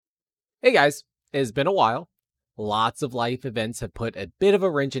Hey guys, it's been a while. Lots of life events have put a bit of a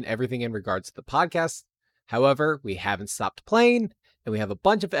wrench in everything in regards to the podcast. However, we haven't stopped playing, and we have a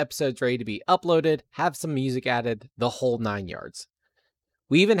bunch of episodes ready to be uploaded, have some music added, the whole 9 yards.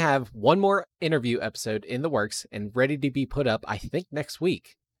 We even have one more interview episode in the works and ready to be put up, I think, next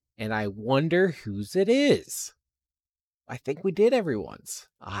week. And I wonder whose it is. I think we did everyone's.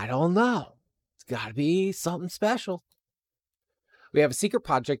 I don't know. It's got to be something special. We have a secret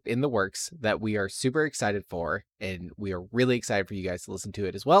project in the works that we are super excited for, and we are really excited for you guys to listen to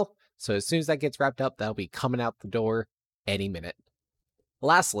it as well. So as soon as that gets wrapped up, that'll be coming out the door any minute.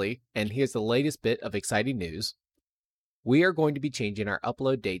 Lastly, and here's the latest bit of exciting news, we are going to be changing our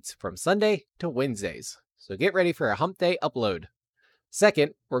upload dates from Sunday to Wednesdays. So get ready for a hump day upload.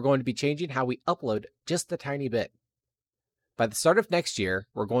 Second, we're going to be changing how we upload just a tiny bit. By the start of next year,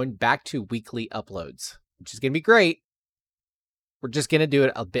 we're going back to weekly uploads, which is going to be great. We're just going to do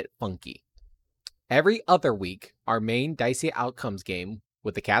it a bit funky. Every other week, our main Dicey Outcomes game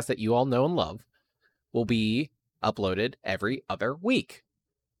with the cast that you all know and love will be uploaded every other week.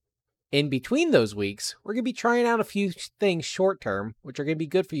 In between those weeks, we're going to be trying out a few things short term, which are going to be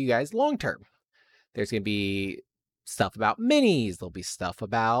good for you guys long term. There's going to be stuff about minis. There'll be stuff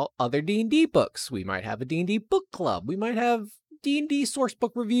about other D&D books. We might have a D&D book club. We might have D&D source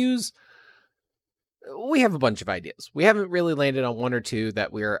book reviews. We have a bunch of ideas. We haven't really landed on one or two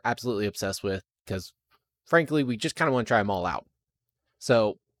that we're absolutely obsessed with because, frankly, we just kind of want to try them all out.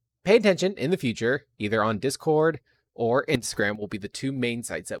 So pay attention in the future, either on Discord or Instagram will be the two main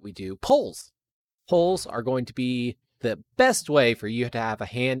sites that we do polls. Polls are going to be the best way for you to have a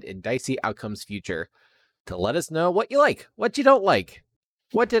hand in Dicey Outcomes' future to let us know what you like, what you don't like.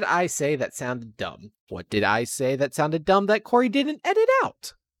 What did I say that sounded dumb? What did I say that sounded dumb that Corey didn't edit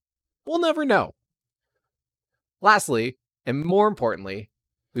out? We'll never know. Lastly, and more importantly,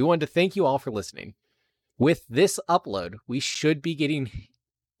 we wanted to thank you all for listening. With this upload, we should be getting,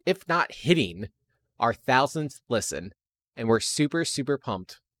 if not hitting, our 1,000th listen. And we're super, super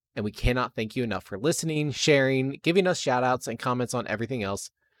pumped. And we cannot thank you enough for listening, sharing, giving us shout outs and comments on everything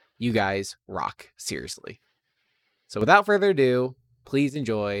else. You guys rock, seriously. So without further ado, please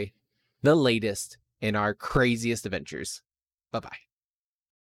enjoy the latest in our craziest adventures. Bye-bye.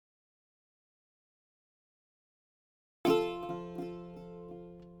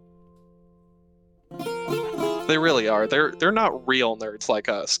 They really are. They're not real nerds like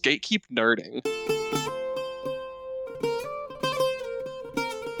us. Gatekeep nerding.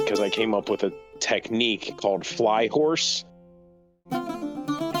 Because I came up with a technique called fly horse.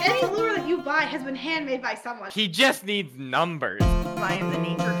 Any lure that you buy has been handmade by someone. He just needs numbers. I am the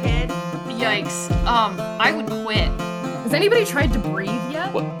nature kid. Yikes. I would quit. Has anybody tried to breathe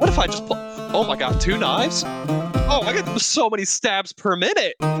yet? What if I just oh my god, 2 knives? Oh, I get so many stabs per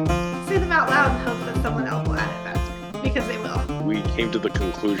minute. Say them out loud and hope that someone else will add it faster. Because they will. We came to the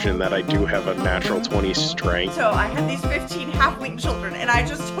conclusion that I do have a natural 20 strength. So I had these 15 halfling children, and I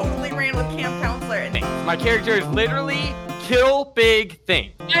just totally ran with camp counselor. And My character is literally kill big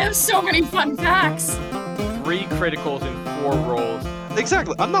thing. I have so many fun facts. 3 criticals and 4 rolls.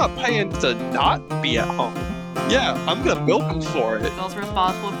 Exactly. I'm not paying to not be at home. Yeah, I'm gonna milk them for it. He's also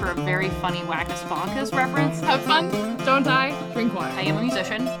responsible for a very funny Wackus Bonkus reference. Have fun, don't die, drink wine. I am a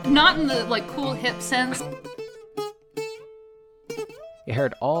musician. Not in the, cool hip sense. It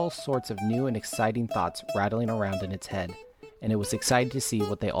heard all sorts of new and exciting thoughts rattling around in its head, and it was excited to see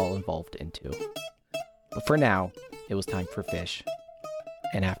what they all evolved into. But for now, it was time for fish.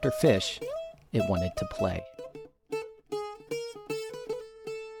 And after fish, it wanted to play.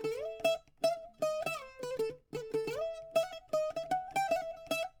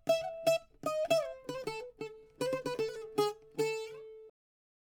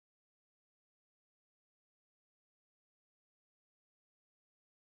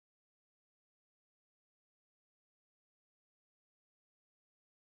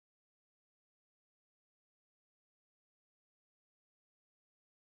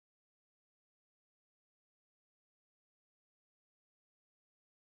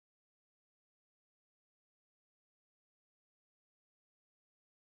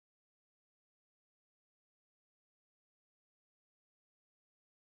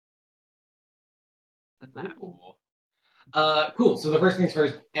 Cool. Cool. So the first things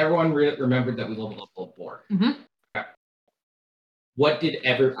first, everyone remembered that we leveled up level 4. Mm-hmm. Okay.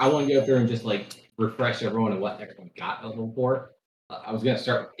 I want to go through and just refresh everyone on what everyone got at level 4. I was going to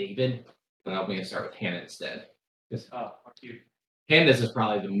start with David, but I'm going to start with Hannah instead. Fuck you. Hannah's is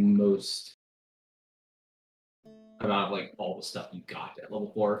probably the most amount of all the stuff you got at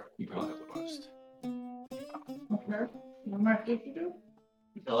level 4. You probably have the most. Okay. What am I supposed to do?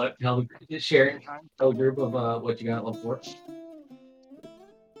 Sharon, tell the group of what you got at level 4.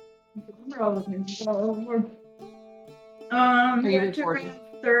 you took forty? my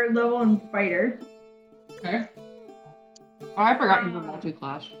 3rd level in fighter. Okay. Oh, I forgot you were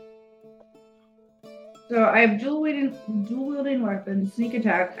multi-class. So I have dual wielding weapons, sneak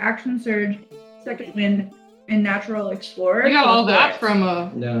attack, action surge, second wind, and natural explorer. You got all that from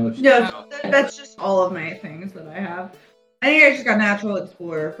No. No, that's just all of my things that I have. I think I just got natural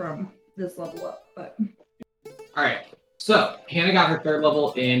explorer from this level up, but Alright, so Hannah got her 3rd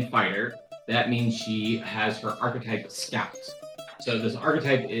level in fighter. That means she has her archetype Scout. So this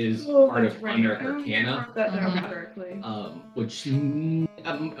archetype is part of Honor Arcana. that down correctly. Which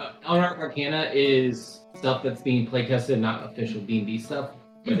Honor Arcana is stuff that's being playtested, not official D&D stuff,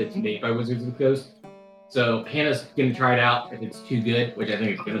 but it's made by Wizards of the Coast. So Hannah's gonna try it out if it's too good, which I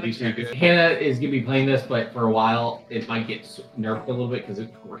think it's gonna be too good. Hannah is gonna be playing this, but for a while it might get nerfed a little bit because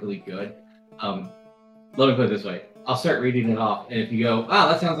it's really good. Let me put it this way. I'll start reading it off, and if you go, "Wow,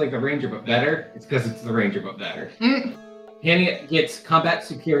 that sounds like the Ranger but better," it's because it's the Ranger but better. Hannah gets combat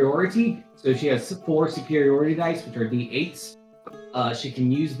superiority, so she has 4 superiority dice, which are D8s. She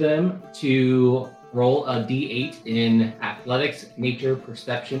can use them to roll a D8 in athletics, nature,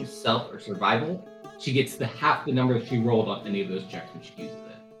 perception, stealth, or survival. She gets half the number she rolled on any of those checks when she uses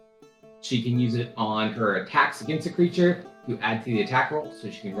it. She can use it on her attacks against a creature to add to the attack roll, so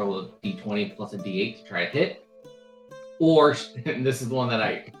she can roll a D20 plus a D8 to try to hit. Or, and this is the one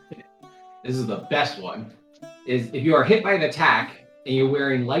that this is the best one, is if you are hit by an attack and you're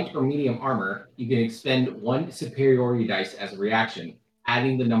wearing light or medium armor, you can expend 1 superiority dice as a reaction,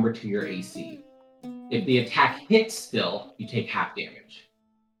 adding the number to your AC. If the attack hits still, you take half damage.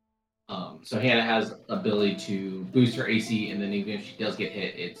 So Hannah has ability to boost her AC, and then even if she does get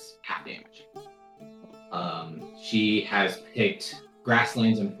hit, it's half damage. She has picked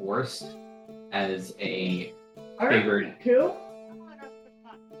grasslands and forest as a favored. Two?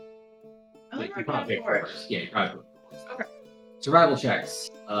 Like, you probably pick forest. Yeah, you probably pick forest. Okay. Survival checks.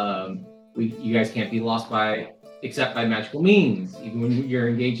 You guys can't be lost except by magical means. Even when you're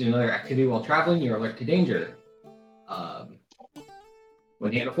engaged in another activity while traveling, you're alert to danger.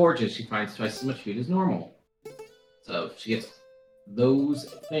 When Hannah forages, she finds twice as much food as normal. So she gets those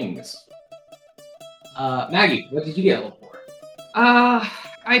things. Maggie, what did you get level 4?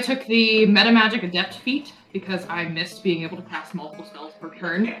 I took the Meta Magic Adept feat because I missed being able to cast multiple spells per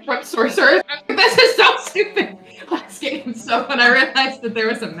turn from sorcerers. This is so stupid last game. So when I realized that there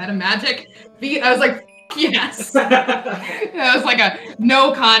was a Meta Magic feat, I was like, yes. It was like a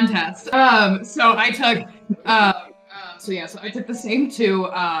no contest. So I took so I took the same 2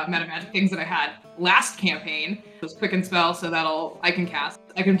 Meta Magic things that I had last campaign. It was Quicken Spell, so I can cast.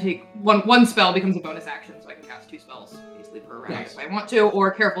 I can take one spell becomes a bonus action, so I can cast 2 spells basically per round if I want to,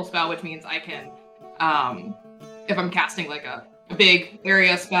 or Careful Spell, which means I can, if I'm casting like a big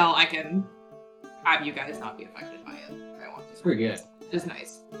area spell, I can have you guys not be affected by it if I want to. It's pretty good. It's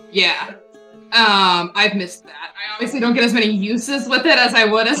nice. Yeah. I've missed that. I obviously don't get as many uses with it as I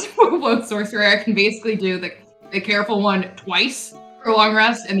would as a full-blown sorcerer. I can basically do the Careful one twice for long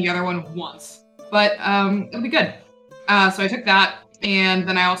rest and the other one once. But it'll be good. So I took that, and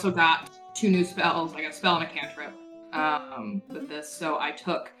then I also got 2 new spells. I got a spell and a cantrip with this. So I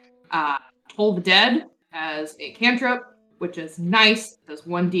took Toll the Dead as a cantrip, which is nice. It does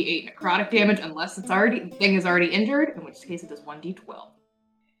 1d8 necrotic damage unless the thing is already injured, in which case it does 1d12.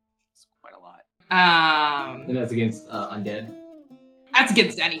 It's quite a lot. And that's against undead? That's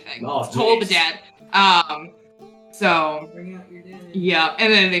against anything. Oh, Toll the Dead. So Bring out your damage. yeah,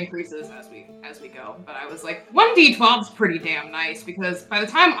 and then it increases as we go. But I was like, 1d12 is pretty damn nice because by the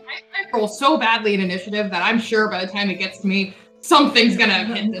time I roll so badly in initiative that I'm sure by the time it gets to me, something's gonna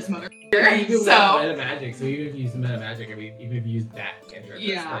hit this motherfucker. So Meta Magic. So even if you use the Meta Magic, I mean, even if you use that cantrip,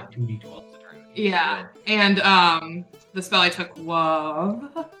 Yeah. that's like 2d12 a turn. yeah, and the spell I took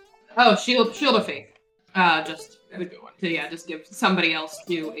was Shield of Faith. Just That's a good one. to just give somebody else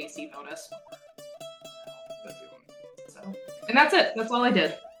 2 AC bonus. That's a good one. So, and that's it. That's all I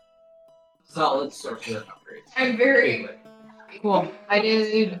did. Solid sorcerer upgrades. I'm very Cool. I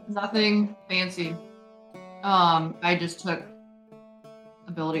did nothing fancy. I just took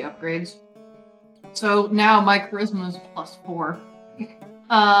ability upgrades. So now my charisma is +4.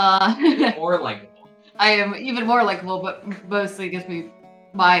 Or likable. I am even more likable, but mostly gives me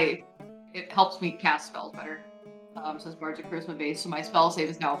it helps me cast spells better. So it's Bard's charisma base, so my spell save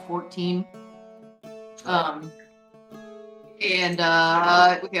is now 14. And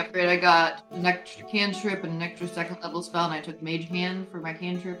with the upgrade, I got an extra cantrip and an extra 2nd level spell, and I took Mage Hand for my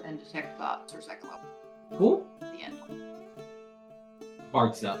cantrip and Detect Thoughts for 2nd level Cool. at the end.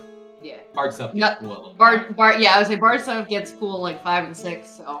 Bard stuff. Yeah. Bard stuff. No, Cool. Bard. Yeah, I would say Bard stuff gets cool like 5 and 6,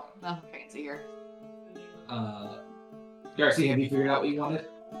 so nothing fancy here. Darcy, have you figured out what you wanted?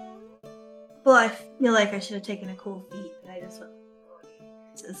 Well, I feel like I should have taken a cool feat, but I just went.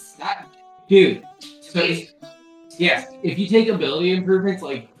 Dude, so yes, if you take ability improvements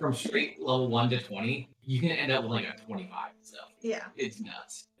like from straight level 1 to 20, you can end up with like a 25. So Yeah. it's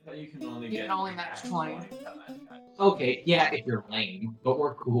nuts. But you can only You can only match 20. Okay, yeah, if you're lame, but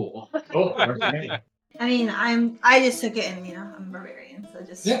we're cool. I mean, I just took it, and I'm a barbarian, so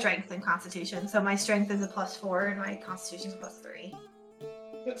just Yeah. strength and constitution. So my strength is a +4, and my constitution is a +3.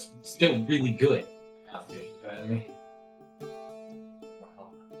 That's still really good. Yep.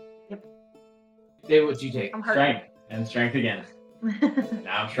 David, what'd you take? I'm hurt. Strength. And strength again.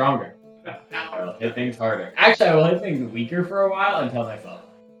 Now I'm stronger. Now I will hit things harder. Actually, I will hit things weaker for a while until next level.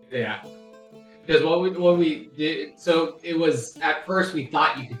 Yeah. Because what we did, so it was, at first we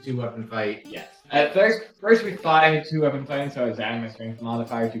thought you could 2-weapon fight. Yes. At first we thought I had 2-weapon fighting, so I was adding my strength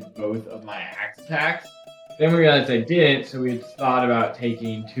modifier to both of my axe attacks. Then we realized I didn't, so we thought about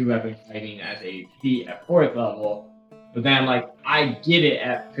taking 2-weapon fighting as a feat at 4th level. But then I'm like, I get it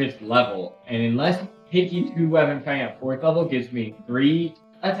at 5th level, and unless taking 2-weapon fighting at 4th level gives me 3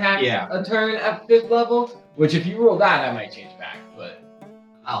 attacks a turn at 5th level, which if you roll that might change back, but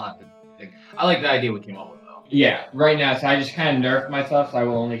I'll have to think. I like the idea we came up with though. yeah, right now, so I just kind of nerfed myself, so I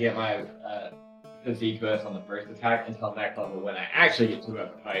will only get my physique bonus on the first attack until next level when I actually get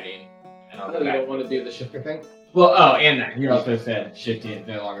 2-weapon fighting. And I'll Oh, go you back. don't want to do the shifter thing? Well, and that. You also said shifting is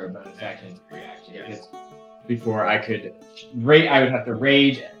no longer a bonus action, it's a reaction. Because before I could I would have to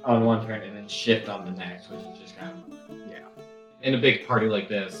rage on one turn and then shift on the next, which is just kind of In a big party like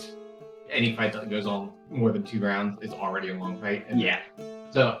this, any fight that goes on more than 2 rounds is already a long fight. And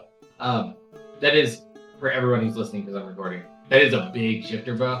so, that is, for everyone who's listening because I'm recording, that is a big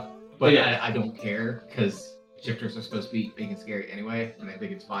shifter buff, but I don't care because shifters are supposed to be big and scary anyway, and I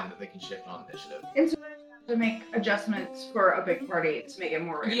think it's fine that they can shift on initiative. And so to make adjustments for a big party to make it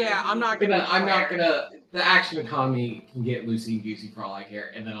more random. Yeah, I'm not gonna. The action economy can get loosey goosey for all I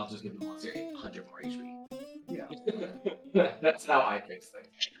care, and then I'll just give the monster 800 more HP. Yeah. That's how I fix things.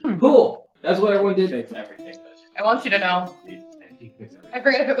 Cool. That's what everyone did. fix everything. I want you to know. I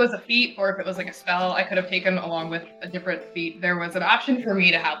forget if it was a feat or if it was like a spell I could have taken along with a different feat. There was an option for me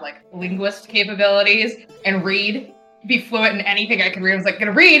to have like linguist capabilities and be fluent in anything I could read. I was like,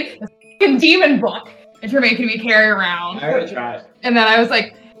 gonna read this fucking demon book that you're making me carry around. I already tried. And then I was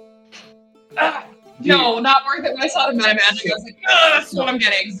like, no, not worth it. When I saw the meta magic, I was like, that's what I'm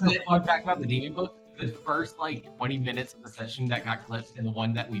getting. So fun fact about the demon book: the first 20 minutes of the session that got clipped, and the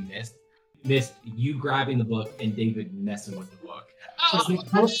one that we missed you grabbing the book and David messing with the book. Oh, The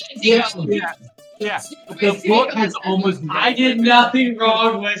The book has almost. I did nothing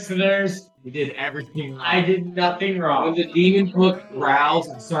wrong, listeners. We did everything wrong. I did nothing When wrong. the demon book growls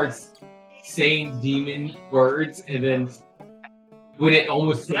and starts saying demon words, and then when it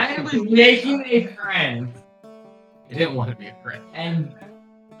almost I was making a friend, I didn't want to be a friend. and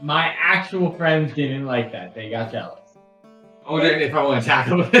my actual friends didn't like that. They got jealous. I wonder if I want to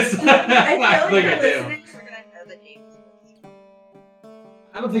tackle this. I feel like Look the at you. listeners are gonna know the names.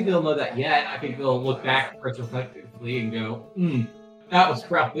 I don't think they'll know that yet. I think they'll look back retrospectively and go, that was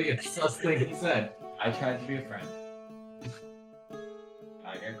probably a sus thing he said. I tried to be a friend.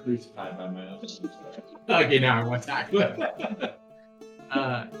 I got crucified by my own. Okay, now I want to tackle it.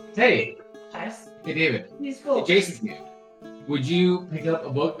 Hey, Yes. hey David. He's Hey, cool. Jason's here. Would you pick up a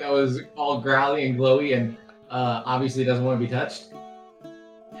book that was all growly and glowy and obviously doesn't want to be touched?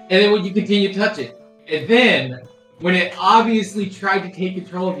 And then would you continue to touch it? And then, when it obviously tried to take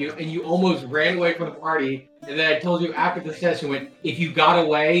control of you and you almost ran away from the party, and then I told you after the session, if you got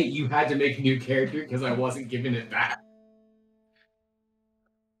away, you had to make a new character because I wasn't giving it back.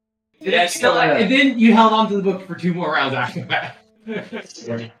 And then, and then you held on to the book for 2 more rounds after that.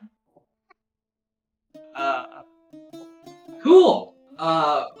 Cool.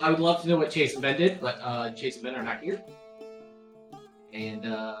 I would love to know what Chase and Ben did, but Chase and Ben are not here. And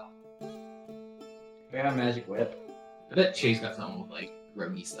We got a magic whip. I bet Chase got something with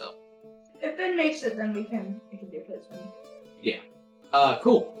roguey stuff. If Ben makes it, then we can do this one.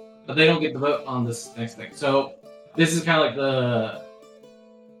 Cool. But they don't get the vote on this next thing. So this is kind of like the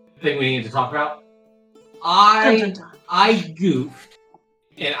thing we need to talk about. I goofed,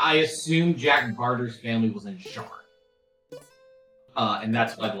 and I assumed Jack Barter's family was in Shard. And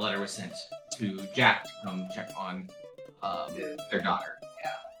that's why the letter was sent to Jack to come check on their daughter.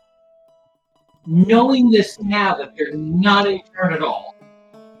 Knowing this now that they're not in Shard at all,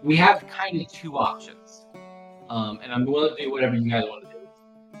 we have kind of 2 options. And I'm willing to do whatever you guys want to do.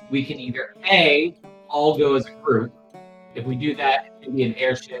 we can either A, all go as a group. If we do that, it can be an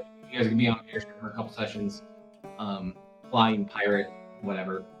airship. You guys can be on an airship for a couple sessions. Flying pirate,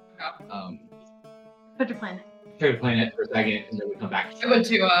 whatever. Treasure Planet. Treasure Planet for a second, and then we come back. I went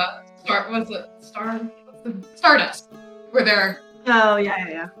to Stardust, where they're Oh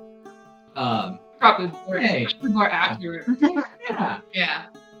yeah. probably Hey. more accurate. Yeah. Yeah.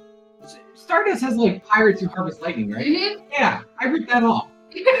 Stardust has like pirates who harvest lightning, right? Mhm. Yeah, I ripped that off.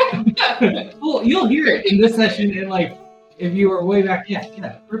 Well, you'll hear it in this session, and like, if you were way back, yeah,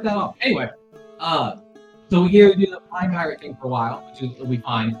 rip that off. Anyway, so we either do the flying pirate thing for a while, which will be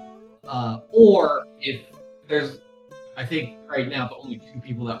fine, or if there's, I think right now the only two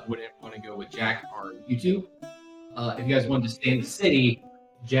people that wouldn't want to go with Jack are you two. If you guys wanted to stay in the city,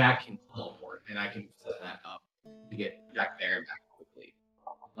 Jack can teleport, and I can set that up to get Jack there and back quickly.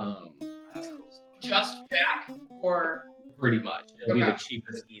 That's cool. Just Jack, or Pretty much, it'll be the Okay.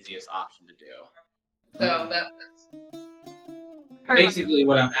 cheapest, easiest option to do. so that's Basically,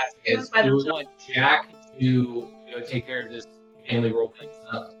 what I'm asking is, do we want Jack to take care of this family role playing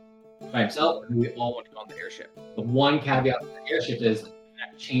stuff by himself, or do we all want to go on the airship? The one caveat to the airship is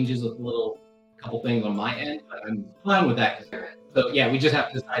that changes a couple things on my end, but I'm fine with that. So yeah, we just have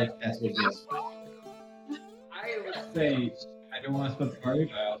to decide if that's what it is. I would say I don't want to split the party,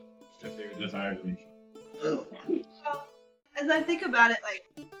 but I'll if they would desire to leave. As I think about it,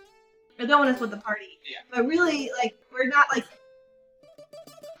 like, I don't want to split the party. Yeah. But really, like, we're not, like,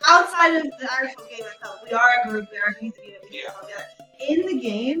 outside of the actual game itself, we are a group, there are things that we do all together. In the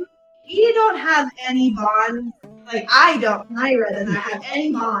game, we don't have any bonds. Like, I don't, Naira doesn't have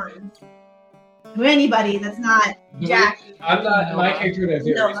any bonds to anybody that's not Jack. I'm not. My character does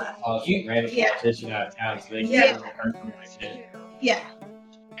No. it. Random Yeah. competition out of town, so they Yeah. can't hurt from my shit. Yeah.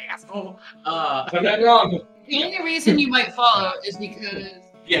 Asshole. I'm not wrong. The only reason you might follow is because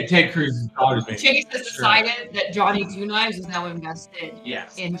Yeah, Ted Cruz's daughter's name. Chase has decided that Johnny Two Knives is now invested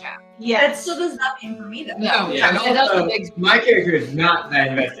Yes. in Jack. That Yes. still does nothing for me though. No, Yeah, and and that's also, the big. my character is not that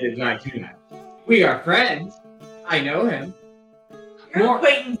invested in Johnny Two Knives. We are friends. I know him. Your More-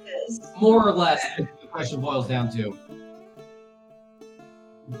 acquaintances. More or less, the question boils down to.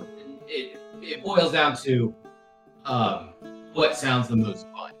 It boils down to, what sounds the most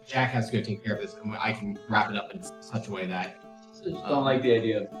fun. Jack has to go take care of this, and I can wrap it up in such a way that. I just don't like the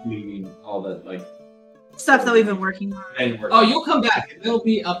idea of leaving all that like Stuff that we've been working on. men work. Oh, you'll come back. And there'll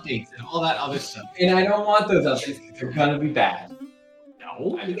be updates and all that other stuff. And I don't want those updates because they're gonna be bad.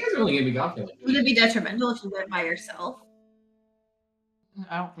 No, you guys are only gonna be gone for like. Would it be detrimental if you went by yourself?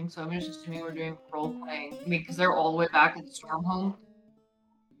 I don't think so. I mean, it's just to me we're doing role playing. I mean, because they're all the way back at the storm home.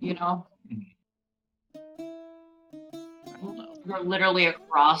 You know, I don't know. we're literally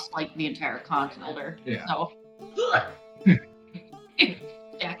across like the entire continent. Yeah. So.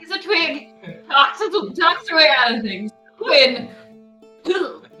 Jack is a twig. Talks her way out of things. Quinn.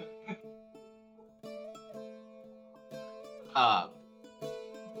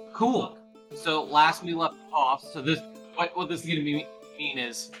 Cool. So last we left off, so this what this is gonna mean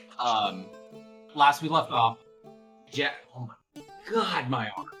is last we left off, Jack. Oh my god, my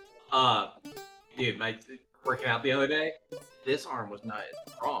arm. Dude, my working out the other day, this arm was not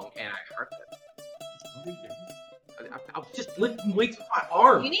wrong, and I hurt it. I was just lifting weights with my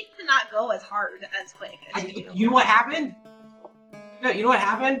arm. You need to not go as hard as quick as you do. You know what happened? No, you know what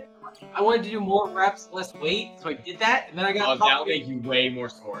happened? I wanted to do more reps, less weight, so I did that, and then I got That'll talking, make you way more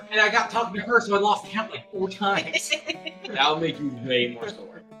sore. and I got talking to her, so I lost count like 4 times. That'll make you way more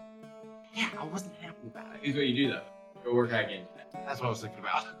sore. Yeah, I wasn't happy about it. Here's what you do though. Go work out again. That's what I was thinking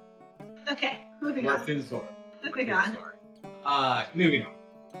about. Okay, moving Work on. through the sore. Moving on. Moving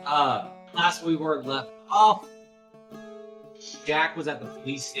on. Last we were left off, Jack was at the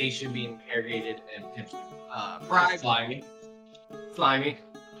police station being interrogated and potentially bribed. Slimy.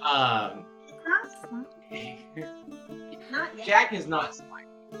 Not slimy. Not yet. Jack is not slimy.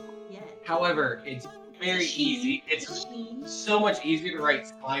 Yet. However, it's very She- easy. It's so much easier to write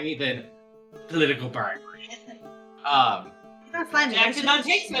slimy than political bribery. Not slimy. Jack did not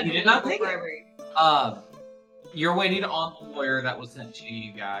take You did not take it. bribery. You're waiting on the lawyer that was sent to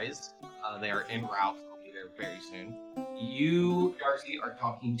you guys. They are en route. They'll be there very soon. You, Darcy, are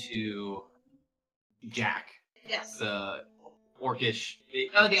talking to Jack, Yes. the orcish,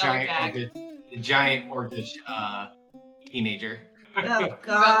 Oh, the giant Jack. the giant orcish teenager. Oh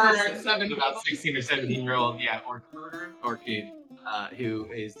god. About 16 or 17-year-old, orchid, who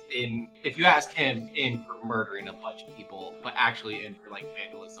is in, if you ask him, in for murdering a bunch of people, but actually in for like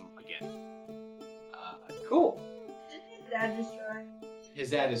vandalism again. Cool. Did his dad just arrive? His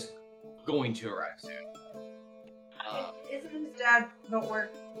dad is going to arrive soon. Isn't his dad the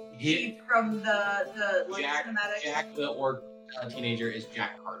orc chief from the like, cinematic? Jack, the orc teenager, is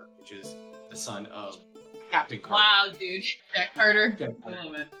Jack Barter, which is the son of Captain Carter. Wow, dude. Jack Barter. Jack I Barter.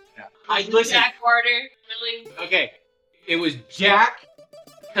 love it. Yeah. Listen. Jack Barter. Really? Okay, it was Jack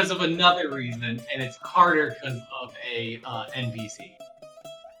because of another reason, and it's Carter because of a NPC.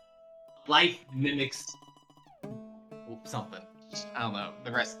 Life mimics something. I don't know.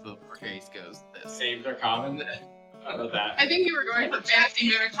 The rest of the phrase goes this. Saves are common. How about that? I think you were going for fantasy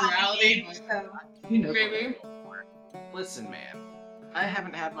mimics reality. You know, Maybe. Listen, man. I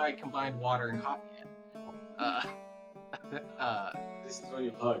haven't had my combined water and coffee yet. This is what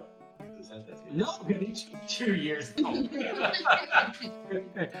you plug. No, it's 2 years old.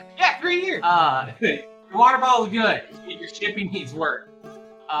 Yeah, 3 years. Your water bottle's good. Your shipping needs work.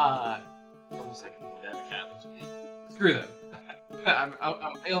 Screw them. I'm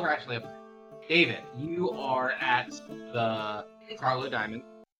over actually up. David, you are at the Carlo Diamond.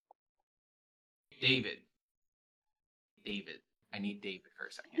 David, I need David for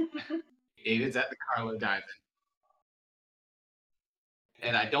a second. David's at the Carlo Diamond.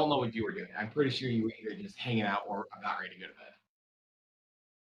 And I don't know what you were doing. I'm pretty sure you were either just hanging out or about ready to go to bed.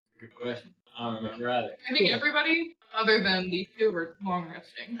 Good question. I don't remember either. I think everybody, other than these two, were long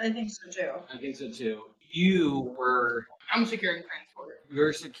resting. I think so too. I think so too. You were. I'm securing transport.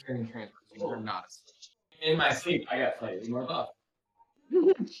 You're securing transport. You're not. In my sleep, I got slightly more buff.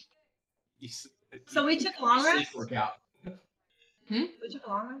 So we took a long Sleep rest? workout. We took a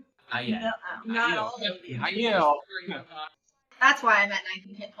long rest? Not yet. No, not all of you. Not you. That's why I'm at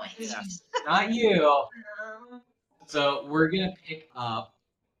 19 hit points. Yeah. Not you. So we're gonna pick up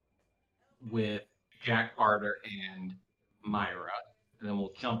with Jack Barter and Myra, and then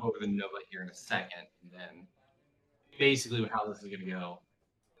we'll jump over to Nova here in a second, and then basically how this is gonna go.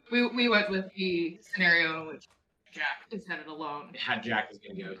 We went with the scenario in which Jack is headed alone. How Jack is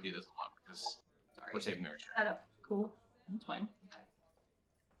gonna go do this alone because we're saving their Shut up. Cool. That's fine.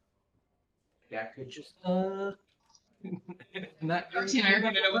 Jack could just not. Tina, you're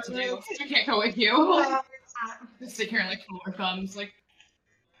gonna know what to do. I can't go with you. Just sit here and like twiddle our thumbs, like.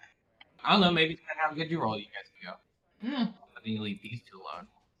 I don't know. Maybe depending on how good you roll, you guys can go. Mm. But then you leave these two alone.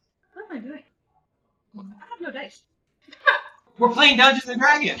 What am I doing? I have no dice. We're playing Dungeons and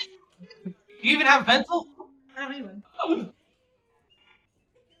Dragons. Do you even have a pencil? I don't even.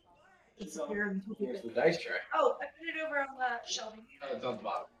 Here's the dice tray. Oh, I put it over on the shelving. Oh, it's on the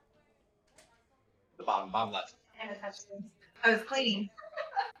bottom. The bottom left. And it has things. I was cleaning.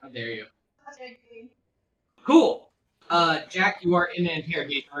 How dare you? Okay, clean. Cool. Jack, you are in the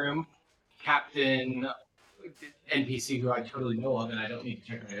interrogation room. Captain NPC, who I totally know of, and I don't need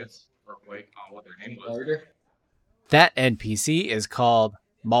to check my notes real quick on what their name was. Barter? That NPC is called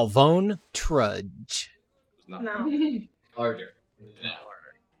Malvone Trudge. No. Barter. No.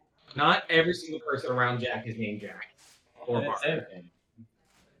 Not every single person around Jack is named Jack. Or I didn't say Barter. anything.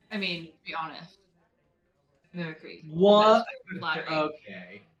 I mean, to be honest. Mimicry. What? That's flattering.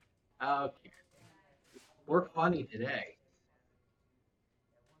 Okay. Okay. We're funny today.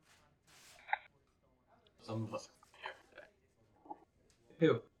 Some of us are funny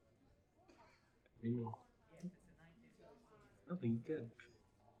every day. Who? Nothing good.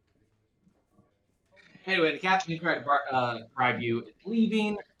 Anyway, the captain who tried to bribe you is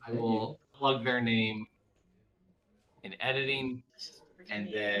leaving. I will plug their name in editing, and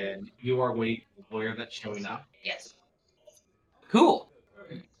then you are waiting for the lawyer that's showing up. Yes. Cool.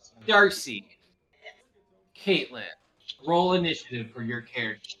 Darcy, Caitlin, roll initiative for your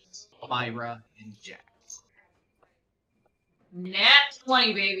characters, Myra and Jack. Nat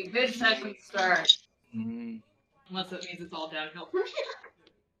 20, baby. Good session start. Mm. Unless that means it's all downhill from here.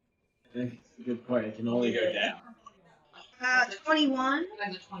 That's a good point. It can only go down. 21.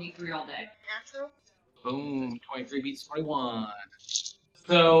 I'm a 23 all day. Natural. Boom, 23 beats 21.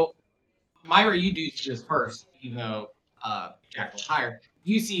 So, Myra, you do see this first, even though Jack was higher.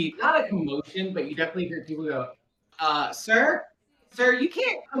 You see not a commotion, but you definitely hear people go, sir, you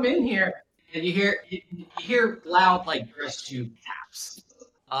can't come in here. And you hear loud, like, dress tube taps.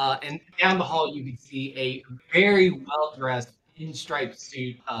 And down the hall, you can see a very well-dressed, pinstripe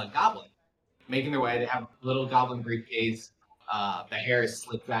suit goblin making their way. They have a little goblin briefcase. The hair is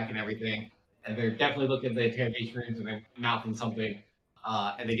slicked back and everything. And they're definitely looking at the interrogation rooms and they're mouthing something.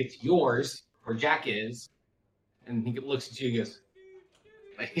 And they get to yours, where Jack is. And he looks at you and goes,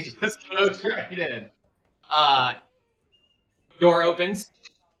 he just goes right in. Door opens.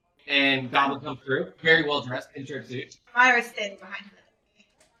 And Goblin comes through, very well dressed, in shirt suit. Myra's standing behind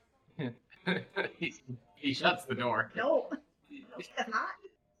him. he shuts the door. No. No, he does not.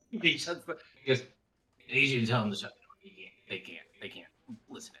 He shuts the. He goes, I need you to tell him to shut the door. They can't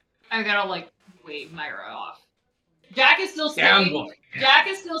listen. I gotta like wave Myra off. Jack is still Down sitting. boy. Jack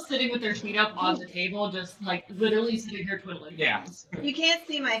is still sitting with her feet up on the table, just like literally sitting there twiddling. Yeah. You can't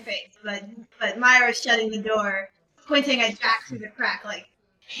see my face, but Myra's shutting the door, pointing at Jack through the crack, like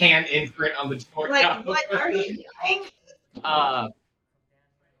Hand imprint on the door. what are you doing?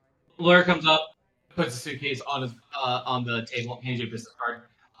 Laura comes up, puts a suitcase on the table, hands you a business card.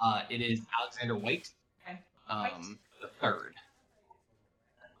 It is Alexander White, the third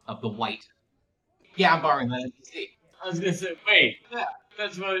of the White. Yeah, I'm borrowing that NPC. I was gonna say, wait, that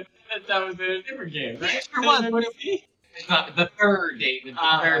was in a different game, right? It sure was. It's not the third, David.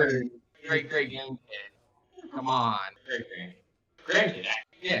 The third. Great grandkid. Come on. Great grandkid.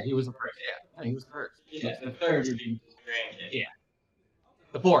 Yeah, he was the first. Yeah, he was the first. Yeah, the third would be grandkid. Yeah.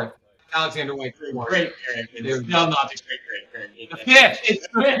 The fourth, Alexander White. Great grandkid. There we No, go. not the great grandkid. The fifth. It's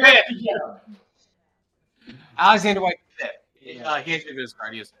the fifth. Alexander White the fifth. He hands me this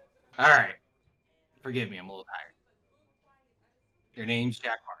card. He goes, all right. Forgive me, I'm a little tired. Your name's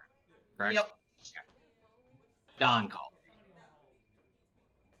Jack Barter, correct? Yep. Okay. Don called me.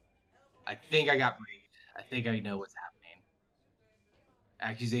 I think I got briefed. I think I know what's happening.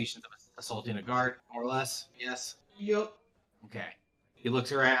 Accusations of assaulting a guard, more or less. Yes? Yep. Okay. He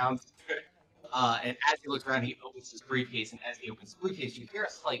looks around. And as he looks around, he opens his briefcase. And as he opens the briefcase, you hear a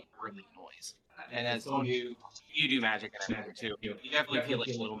slight whirling noise. And as someone who you do magic and I magic too, you definitely feel like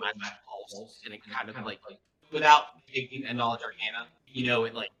a little magic pulse, and it kind of like without taking a knowledge arcana, you know,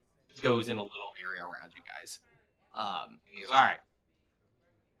 it like goes in a little area around you guys. He goes, all right,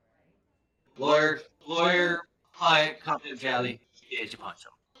 lawyer, client, confidentiality. Did you punch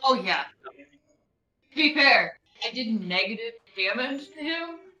him? Oh yeah. To be fair, I did negative damage to him.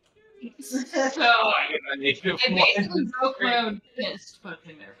 So it basically broke my own fist put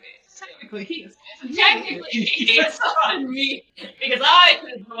in their face. Technically, he's on me because I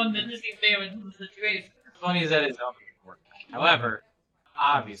was the one that received damage in the situation. Funny is that it's not important. However,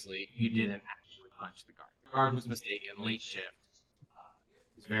 obviously, you didn't actually punch the guard. The guard was mistaken. Late shift.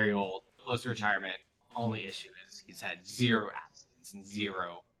 He's very old, close to retirement. Only issue is he's had 0 accidents and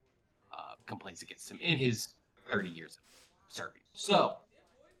 0 complaints against him in his 30 years of serving. So,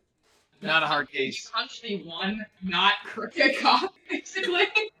 not a hard case. He punched the one not crooked cop, basically.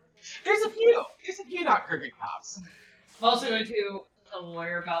 There's a few not crooked cops. I'm also going to tell the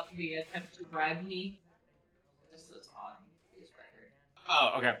lawyer about the attempt to bribe me. This is on his record.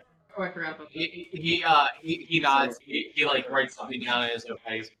 Oh, okay. Oh, I forgot about that. He nods. He like writes something down in his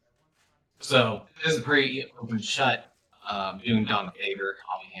notepad. So this is pretty open shut. Doing Don a favor.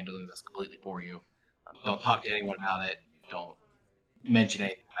 I'll be handling this completely for you. Don't talk to anyone about it. Don't mention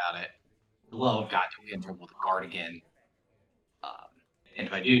anything about it. The love of God, don't get in trouble with the guard again. And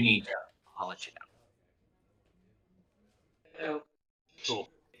if I do need to, I'll let you know. So, Cool.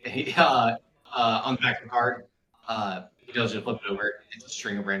 On the back of the card, he tells you to flip it over. It's a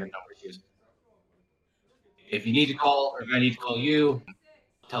string of random numbers. If you need to call, or if I need to call you,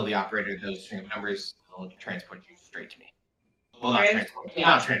 tell the operator those string of numbers. They'll transport you straight to me. Well, not transport. Yeah.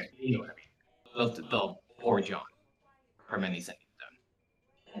 Not transport. You know what I mean. They'll forward you on from any second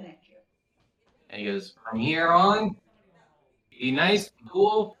done. Thank you. And he goes, from here on, be nice, be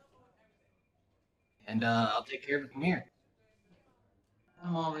cool, and I'll take care of it from here.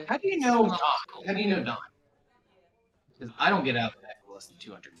 I'm always. How do you know Don? How do you know Don? Because I don't get out of that for less than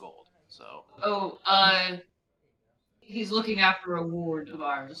 200 gold. So. Oh, he's looking after a ward of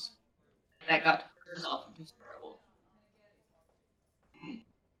ours that got herself into trouble.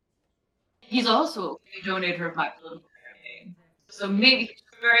 He's also a donator of my political campaign, so maybe he's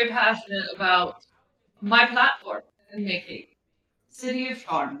very passionate about my platform and making City of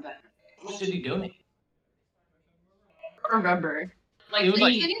Charm better. What should he donate? Remember, like It was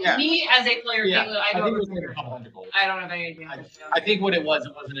like- yeah. me as a player, Yeah, I I don't think it was like remember. a couple hundred gold. I don't have any idea. how much I think what it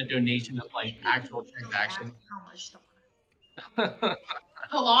wasn't a donation of like actual transaction. How much?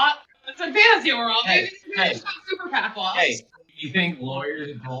 a lot. It's a fantasy world. Hey, Maybe hey. it's not super pack loss. Hey, you think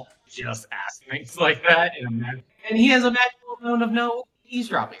lawyers don't just ask things like that in a and he has a magical zone of no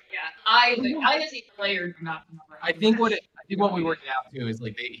eavesdropping. Yeah. I as a player do not remember. I think what we worked out to is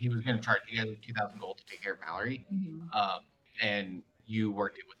like he was going to charge you guys like 2,000 gold to take care of Mallory, and you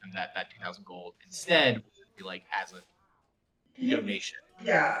worked it with him that 2,000 gold instead would be like as a donation.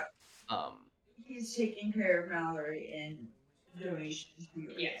 Yeah. He's taking care of Mallory in donations to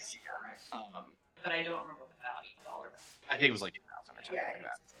you. Yes. But I don't remember the value dollar. I think it was like 2,000 or something Yeah, like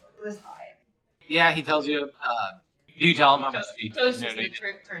that. it was high. Yeah, he tells you. You tell him how much he So it's just donated.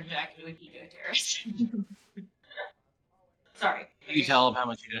 the turn Jack into a ego terrorist. Sorry. You tell him how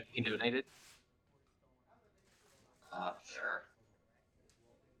much he donated. Sure.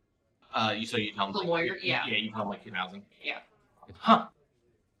 You tell him The like, lawyer? Yeah. Yeah, you tell him like 2,000. Yeah. Huh.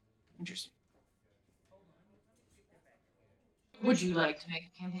 Interesting. Would you like to make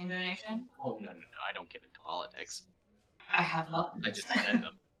a campaign donation? Oh no, I don't get into politics. I have buttons. I just send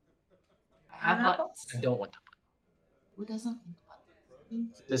them. I have buttons. I don't want to. Who doesn't?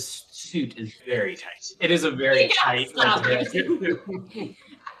 This suit is very tight. It is a very tight. Stop like, it.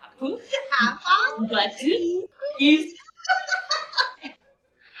 Who have on? Buttons? He's.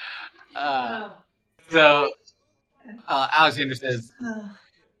 So, Alexander says,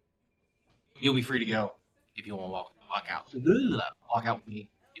 "You'll be free to go if you want to walk out. Walk out with me.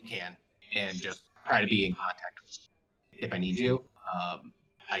 You can, and just try to be in contact if I need you.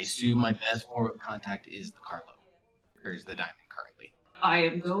 I assume my best form of contact is the Carlo, or is the Diamond currently. I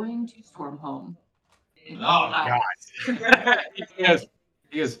am going to storm home. Oh God! He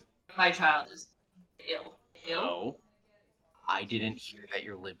goes. My child is ill. No, I didn't hear that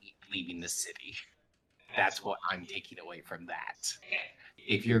you're leaving the city. That's what I'm taking away from that.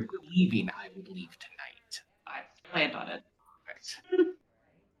 If you're leaving, I would leave tonight. I planned on it. Perfect.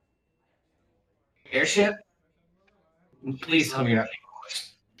 Airship? Please tell me you're not.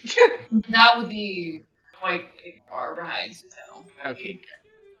 That would be quite a far ride, so. Okay,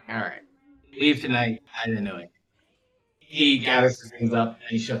 good. All right. Leave tonight. I didn't know it. He gathers his things up and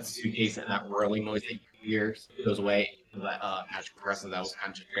he shuts the suitcase, and that whirling noise that you hear goes away. And that magical presence that was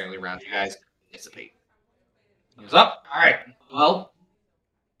kind of just barely around you guys dissipate. He goes up. All right. Well,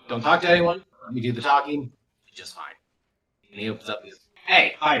 don't talk to anyone. Let me do the talking. It's just fine. And he opens up and goes,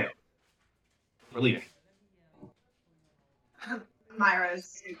 "Hey, Fido. We're leaving." Myra's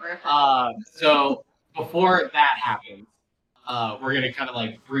super. So before that happens, we're gonna kind of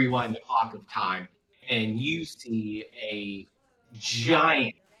like rewind the clock of time, and you see a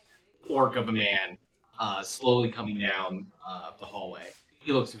giant orc of a man slowly coming down the hallway.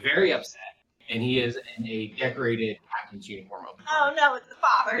 He looks very upset, and he is in a decorated captain's uniform. Oh no, it's the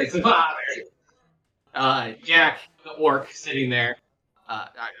father. It's the father. Jack, the orc, sitting there. I'm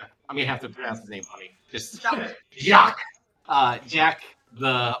gonna have to pronounce his name funny. Just Jack. Jack,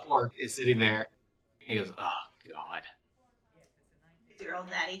 the orc, is sitting there. He goes, "Oh God." It's your old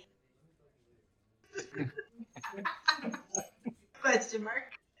daddy. Question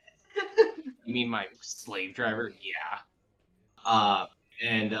mark. You mean my slave driver? Yeah.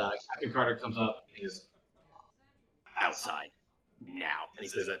 And Captain Carter comes up and he goes, "Outside now," and he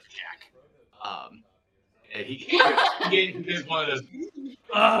says that to Jack. And he gives one of those.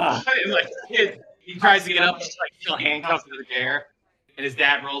 He tries to get up and like feel handcuffs to the chair, and his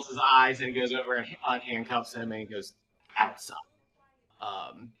dad rolls his eyes and he goes over and unhandcuffs him and he goes, "Outside."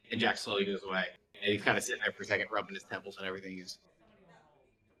 And Jack slowly goes away, and he's kind of sitting there for a second, rubbing his temples and everything.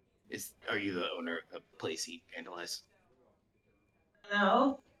 Are you the owner of the place he vandalized?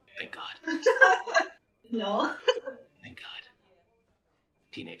 No. Thank God. No. Thank God.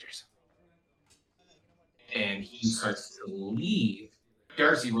 Teenagers. And he starts to leave.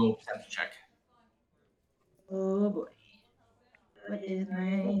 Darcy, roll a perception check. Oh boy. What is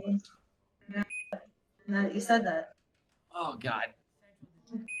my... Now that you said that. Oh God.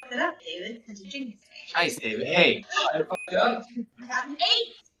 Fuck it up, David, because you jinxed me. Nice, David. Hey. I fucked up. I got an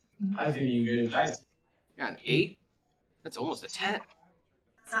 8. I think you good. Nice. You got an 8? That's almost a 10.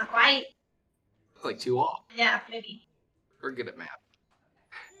 It's not quite. That's like 2 off. Yeah, maybe. We're good at math.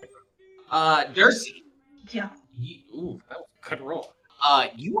 Darcy. Yeah. Ooh, that was a good roll.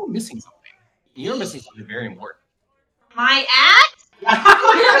 You are missing something. You're missing something very important. My axe?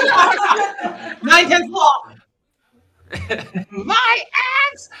 9/10 long. My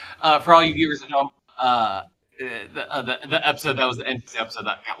axe. For all you viewers at home, the episode that was the end of the episode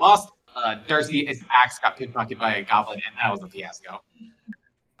that got lost. Darcy's axe got pickpocketed by a goblin, and that was a fiasco.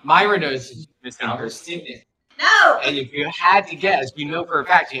 Myra knows she's missing her signet. No! And if you had to guess, you know for a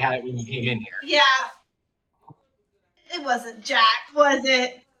fact you had it when you came in here. Yeah. It wasn't Jack, was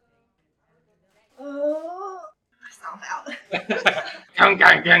it? Oh, I stomp out. Gung,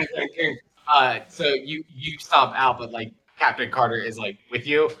 gung, gung, gung, gung. So you stomp out, but like Captain Carter is like with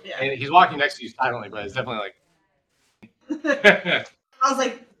you, Yeah. and he's walking next to you silently, but it's definitely like. I was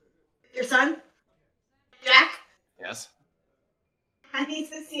like, your son? Jack? Yes. I need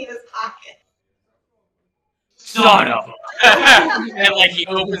to see his pocket. Son of a. And like he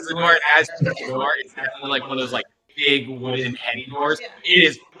opens the door, and as he opens the door, it's definitely like one of those like big wooden heady doors. Yeah. It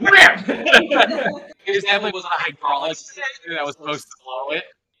is wham! It definitely wasn't a hydraulic system that was supposed to blow it.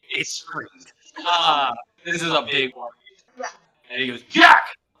 It screamed. This is a big one. Yeah. And he goes,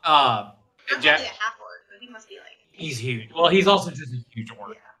 Jack! I'm Jack, only a half orc, but he must be like. he's huge. Well, he's also just a huge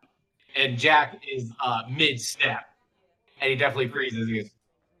orc. And Jack is mid-step, he definitely freezes. He goes,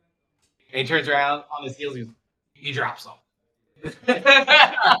 and he turns around on his heels. He drops them.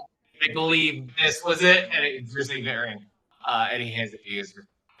 I believe this was it, and it's just a bearing. And he hands it to you.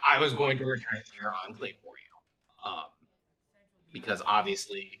 I was going to return it to your enclave for you. Because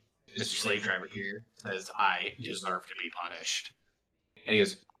obviously, Mr. Slave Driver here says I deserve to be punished. And he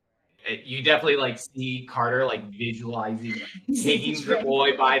goes, you definitely like see Carter like visualizing taking the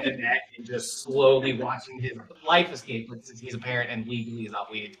boy by the neck and just slowly watching his life escape. But since he's a parent and legally is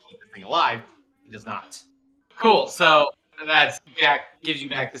obligated to keep the thing alive, he does not. Cool. So that's Jack gives you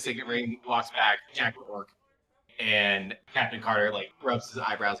back the signet ring, walks back, Jack would work, and Captain Carter like rubs his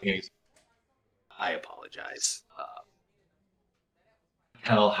eyebrows and goes, I apologize.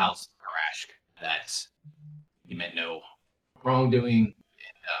 Tell House Karashk that he meant no wrongdoing, and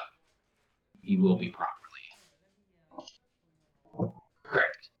he will be properly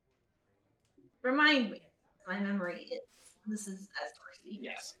correct. Remind me. My memory is. This is as Darcy.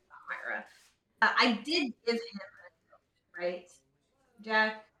 Yes. Myra. I did give him a note, right?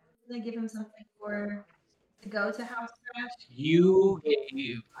 Jack, did I give him something to go to House Crash? You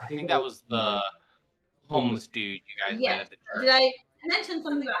gave, I think that was the homeless dude you guys met at the church. Did I mention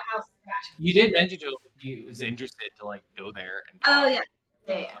something about House Crash? You did mention to him he was interested to like go there. And oh yeah.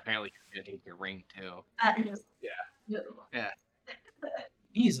 Yeah. Apparently you're gonna take your ring too. No. Yeah. No. Yeah.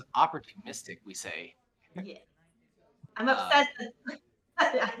 He's opportunistic, we say. Yeah. I'm upset that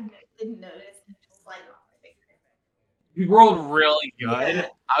I didn't notice. Just like, you rolled really good.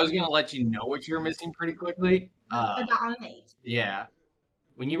 I was gonna let you know what you were missing pretty quickly. Yeah.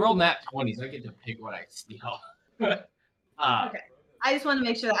 When you roll nat 20s, I get to pick what I steal. Okay. I just want to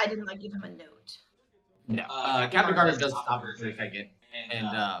make sure that I didn't like give him a note. No. Captain Carter does stop for a second, and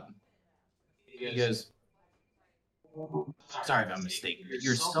he goes, sorry if I'm mistaken, but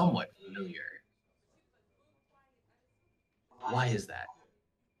you're somewhat familiar. Why is that?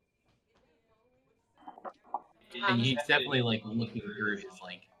 And he's definitely like looking through his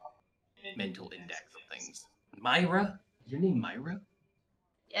like mental index of things. Myra? Your name Myra?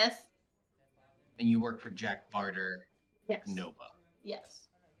 Yes. And you work for Jack Barter, Yes. Nova. Yes.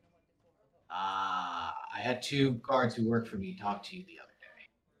 I had two guards who worked for me talk to you the other day.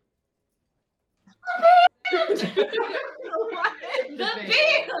 The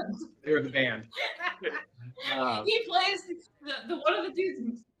band. They were the band. He plays the one of the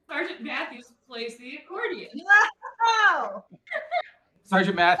dudes. Sergeant Matthews plays the accordion. Oh.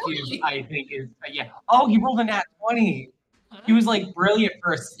 Sergeant Matthews, I think, is yeah. Oh, he rolled a nat 20. He was like brilliant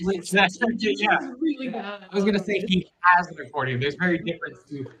for a split second. Yeah. Really good. I was gonna say he has an accordion. There's very difference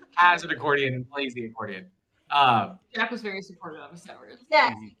to has an accordion and plays the accordion. Jack was very supportive of us.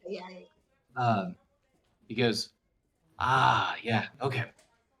 Yeah. Yeah. He goes, yeah, okay.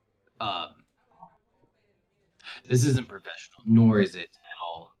 This isn't professional, nor is it at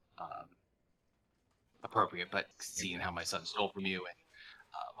all appropriate. But seeing how my son stole from you and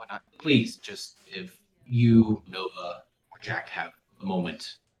whatnot, please, just if you, Nova, or Jack have a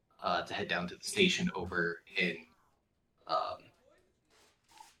moment to head down to the station over in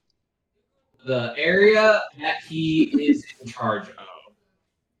the area that he is in charge of.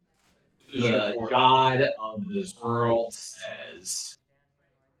 The god of this world says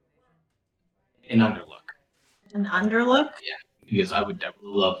an underlook. An underlook? Yeah, because I would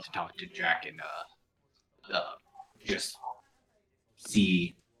definitely love to talk to Jack and just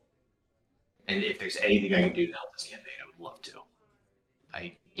see, and if there's anything I can do to help this campaign, I would love to.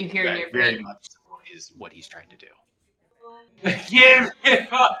 You hear very, your very much support is what he's trying to do. Give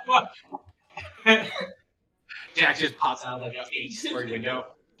it up! Jack just pops out like an 8-story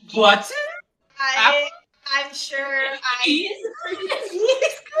window. What? I'm sure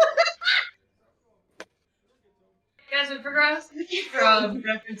Guys, we progressed from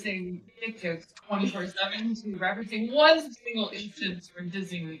referencing dick jokes 24/7 to referencing one single instance from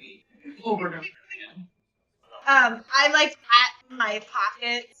Disney movie over and over again. I like pat my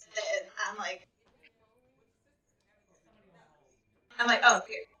pockets and I'm like, oh,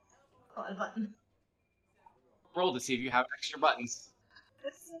 here. Hold on, button. Roll to see if you have extra buttons.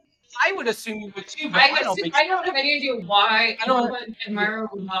 I would assume you would too, but I don't think don't have any idea why anyone in Myra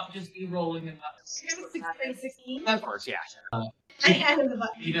would not just be rolling in buttons. 16. Of course, yeah. I handed the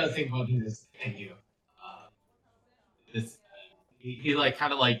button. He does think buttons is thank you. He like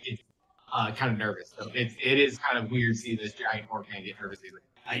kind of like is kind of nervous. So it is kind of weird seeing this giant orc man get nervous. He's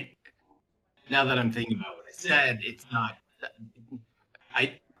like, now that I'm thinking about what I said, it's not.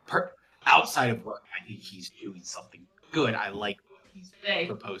 Outside of work, I think he's doing something good. I like what he's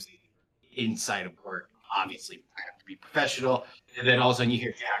proposing. Inside of work, obviously, I have to be professional. And then all of a sudden, you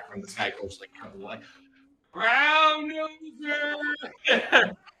hear Jack from the Sky Coast like, Brown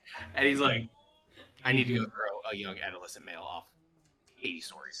noser! And he's like, I need to go throw a young adolescent male off 80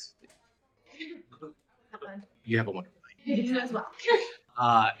 stories. You have a wonderful night. You as well.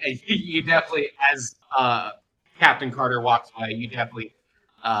 And you definitely, as Captain Carter walks away, you definitely,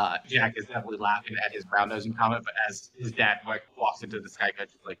 Jack is definitely laughing at his brown nosing comment, but as his dad walks into the sky coach,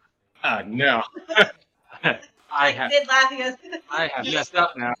 he's like, no. I have messed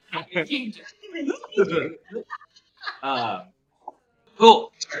up now.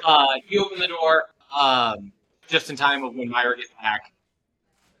 Cool. You open the door just in time of when Myra gets back.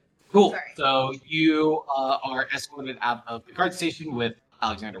 Cool. Sorry. So you are escorted out of the guard station with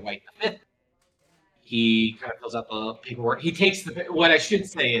Alexander White V. He kind of fills out the paperwork. He takes the. What I should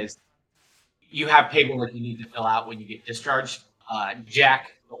say is, you have paperwork you need to fill out when you get discharged.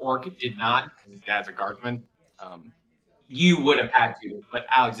 Jack the orc did not, because his dad's a guardsman. You would have had to, but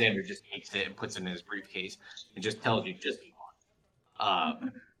Alexander just takes it and puts it in his briefcase and just tells you just be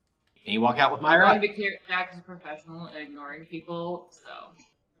on. And you walk out with Myra. I want to be clear, Jack is a professional at ignoring people, so.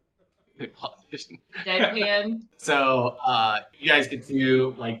 Good politician. Deadpan. So you guys get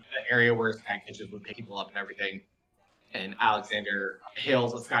to like the area where Sky Coaches would pick people up and everything. And Alexander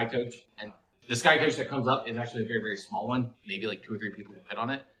hails a Sky Coach. And the Sky Coach that comes up is actually a very, very small one. Maybe like 2 or 3 people can fit on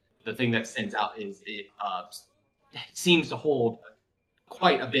it. The thing that stands out is it seems to hold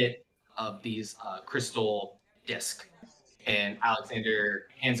quite a bit of these crystal discs. And Alexander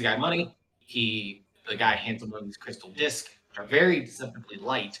hands the guy money. The guy hands him one of these crystal discs, which are very deceptively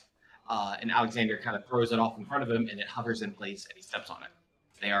light. And Alexander kind of throws it off in front of him, and it hovers in place, and he steps on it.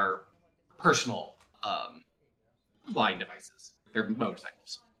 They are personal flying devices. They're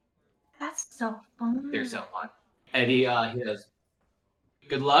motorcycles. That's so fun. They're so fun. And he goes,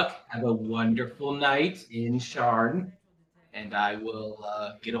 good luck. Have a wonderful night in Sharn. And I will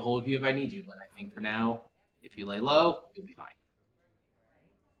get a hold of you if I need you. But I think for now, if you lay low, you'll be fine.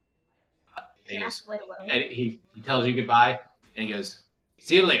 And he tells you goodbye, and he goes,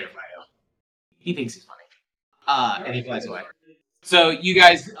 see you later, Fido. He thinks he's funny. And he flies away. So you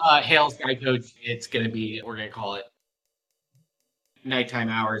guys hail Sky Coach. It's going to be, we're going to call it nighttime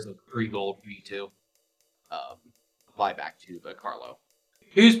hours of 3 gold for you two. Fly back to the Carlo.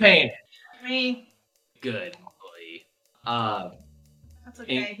 Who's paying it? Me. Good employee. That's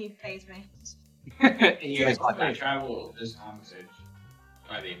okay. He pays me. And you guys fly Going back. to travel this homage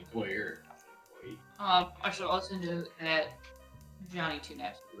by the employer, not the employee. I should also note that Johnny Two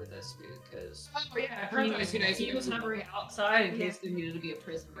Naps will be with us because he was hungry outside in case there needed to be a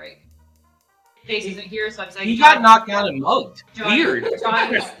prison break. Chase isn't here, so I'm saying He got knocked down and mugged. Weird.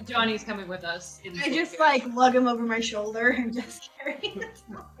 Johnny's coming with us. I just like lug him over my shoulder and just carry him.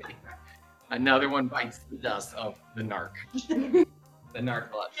 Another one bites the dust of the narc. The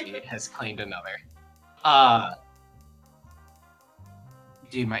narcolepsy has claimed another.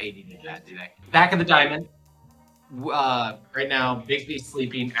 Dude, my AD did that today. Back at the diamond. Right now, Bigsby's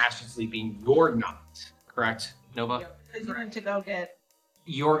sleeping, Ash is sleeping. You're not, correct, Nova? He's going to go get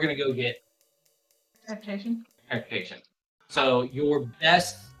You're gonna go get reputation. reputation. So you're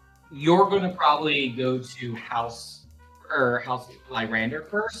gonna probably go to House Lyrander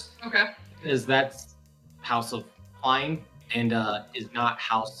first. Okay. Because that's House of Flying and is not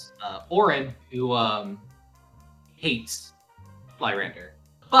House Orin, who hates Lyrander.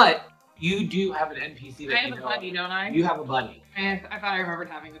 But you do have an NPC that I have a buddy, don't I? You have a buddy. I thought I remembered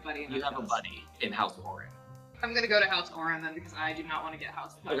having a buddy. You have a buddy in House of Orin. I'm gonna go to House Orin then because I do not want to get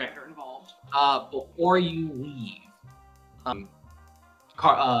House Lyrander involved. Before you leave, Don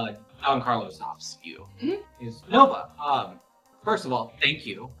Carlo stops you. Mm-hmm. Is Nova. First of all, thank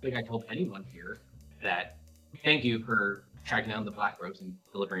you. I think I told anyone here that thank you for tracking down the Black Rose and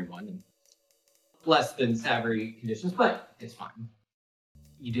delivering one in less than savory conditions, but it's fine.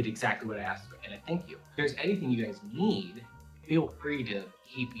 You did exactly what I asked for, and I thank you. If there's anything you guys need, feel free to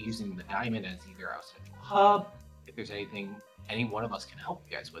keep using the diamond as either our central hub. If there's anything any one of us can help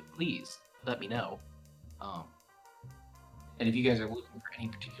you guys with, please let me know. And if you guys are looking for any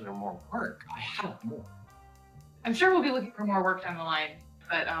particular more work, I have more. I'm sure we'll be looking for more work down the line,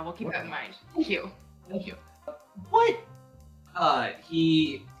 but we'll keep that in mind. Thank you. Thank you. What?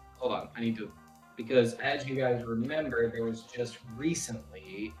 Hold on, I need to, because as you guys remember, there was just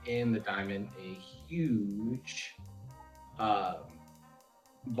recently in the diamond a huge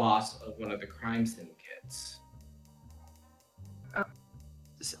boss of one of the crime syndicates.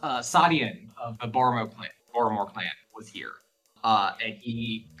 Sadian of the Boromore clan was here. And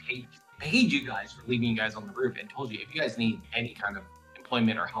he paid you guys for leaving you guys on the roof and told you if you guys need any kind of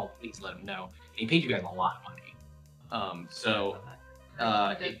employment or help, please let him know. And he paid you guys a lot of money. So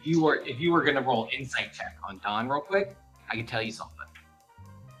if you were gonna roll insight check on Don real quick, I can tell you something.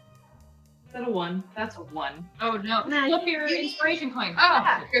 Is that a 1? That's a 1. Oh no. Nah, Flip your inspiration coin.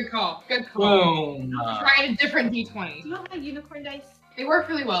 Oh, good call. Good call. Boom. Try a different D20. Do you have my unicorn dice? They worked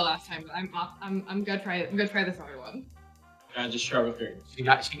really well last time, but I'm gonna try it. I'm gonna try this other one. Just struggle through. She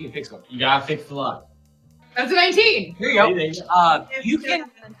can fix one. You gotta fix the luck. That's a 19. Here you go. You can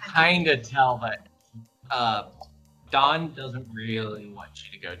kind of tell that Don doesn't really want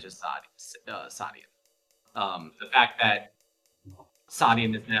you to go to Sadian. The fact that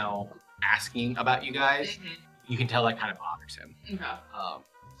Sadian is now asking about you guys, you can tell that kind of bothers him. Okay.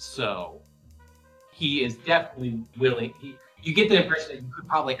 So he is definitely willing. You get the impression that you could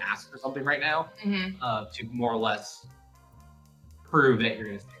probably ask for something right now to more or less prove that you're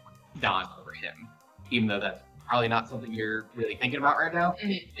going to stay with Don over him, even though that's probably not something you're really thinking about right now.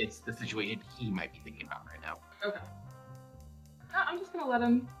 It's the situation he might be thinking about right now. Okay. I'm just gonna let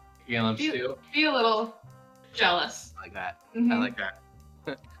him You're gonna let him stew? be a little jealous. I like that. Mhm. I like that.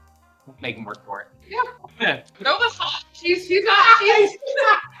 Make him work for it. Yeah. Go with her. She's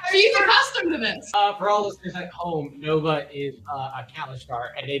accustomed to this. For all listeners at home, Nova is a Kalishtar,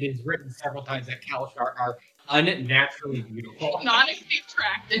 and it is written several times that Kalishtar are unnaturally beautiful. Canonically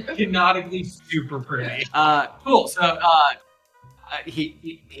attractive. Canonically super pretty. Cool. So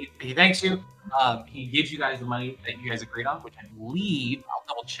he thanks you. He gives you guys the money that you guys agreed on, which I believe I'll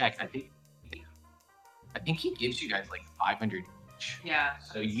double check. I think he gives you guys like 500 each. Yeah.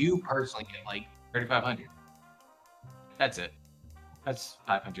 So you personally get like 3,500. That's it. That's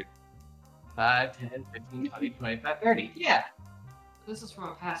 500. 5, 10, 15, 20, 25, 30. Yeah. This is from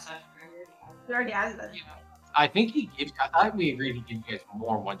a past session. We already added that. I think he gives. I thought we agreed he gives you guys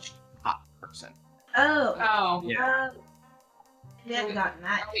more once you top person. Oh. Oh. Yeah. We haven't gotten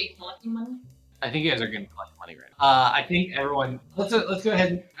that. Are we collecting money? I think you guys are going to collect money right now. I think everyone. Let's go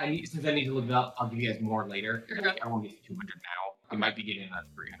ahead. Since I need to look it up, I'll give you guys more later. I think everyone gets 200 now. You might be getting that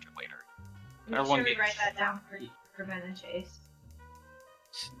 300 later. Make Everyone sure we gets- write that down for prevent a chase.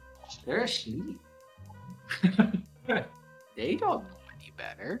 They're asleep. They don't know any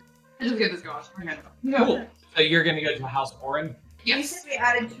better. Just get this going. We're good. Cool. So you're going to go to House Orin? You said we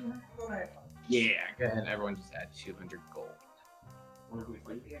added 200 gold. Yeah. Go ahead. Everyone just add 200 gold.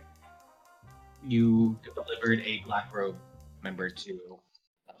 You delivered a Black Robe member to. You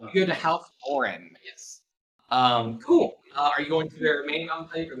go to House Orin. Yes. Cool. Are you going to the remaining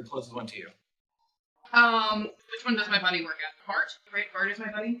enclave or the closest one to you? Which one does my buddy work at? Bart? Right? Bart is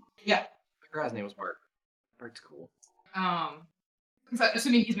my buddy? Yeah. I forgot his name was Bart. Bart's cool. So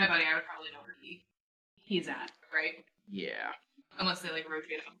assuming he's my buddy, I would probably know where he's at, right? Yeah. Unless they like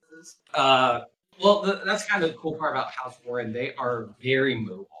rotate offices. Well, that's kind of the cool part about House Warren. They are very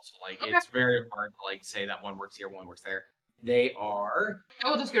mobile, so like it's very hard to like say that one works here, one works there. They are. I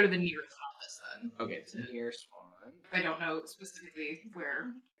will just go to the nearest office then. Okay, it's the nearest one. I don't know specifically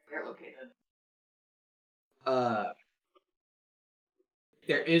where they're located.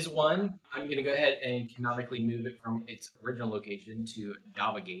 There is one. I'm gonna go ahead and canonically move it from its original location to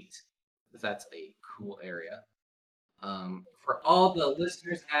Java Gate, because that's a cool area. For all the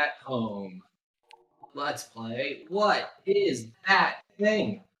listeners at home, let's play. What is that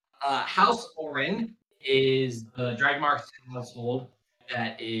thing? House Orin is the Dragonmark household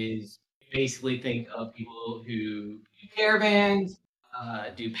that is basically think of people who do caravans,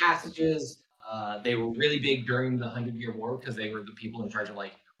 do passages. They were really big during the 100-Year War because they were the people in charge of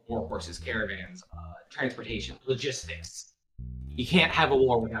like war horses, caravans, transportation, logistics. You can't have a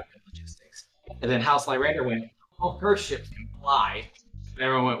war without good logistics. And then House Lyrander went, well, her ships can fly. And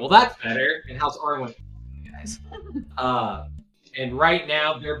everyone went, well, that's better. And House Orin went, guys. And right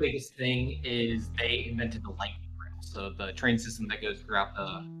now, their biggest thing is they invented the lightning rail. So the train system that goes throughout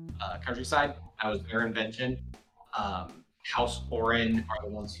the countryside, that was their invention. House Orin are the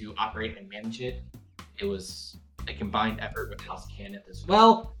ones who operate and manage it. It was a combined effort with House Caneth as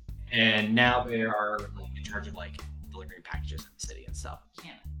well. And now they are like, in charge of like delivering packages in the city and stuff.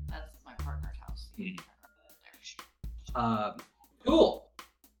 Can't. That's my partner's house. Cool.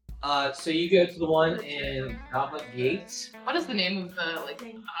 So you go to the one in Java Gate. What is the name of the like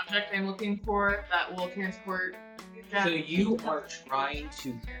object I'm looking for that will transport? So you are trying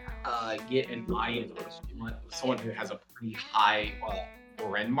to get an eye into someone who has a pretty high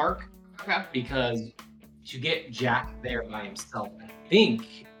Oren mark. Okay. Because to get Jack there by himself, I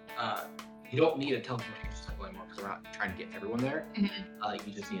think you don't need a teleportation cycle anymore because we're not trying to get everyone there. Mm-hmm.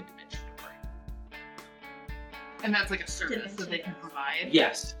 You just need a dimension. And that's like a service that they can provide.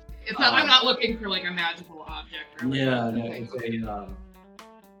 Yes. It's not. I'm not looking for like a magical object. Or No, it's a.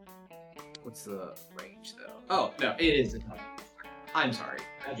 What's the range though? Oh no, it is a I'm sorry.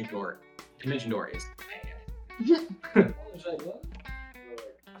 Magic door. Dimension door is.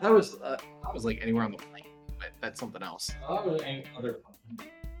 That was like anywhere on the plane, but that's something else. Any other.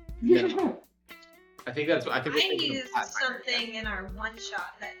 No. I think that's. I think. I used something in our one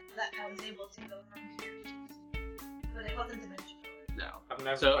shot that I was able to go from here, but it wasn't dimensional.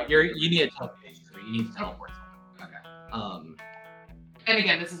 No. So you need a teleportation. So you need to teleport something. Okay. And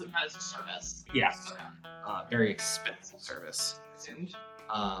again, this is a service. Yes. Okay. Very expensive service.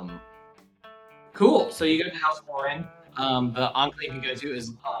 Cool. So you go to House Warren. The enclave you go to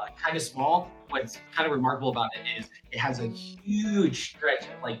is kind of small. What's kind of remarkable about it is it has a huge stretch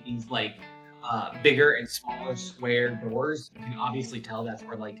of like these bigger and smaller square doors. You can obviously tell that's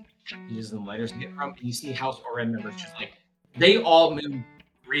where like pages and letters get from. And you see House Warren members just like they all move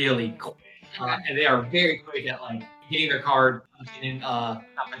really quick, and they are very quick at like getting their card, not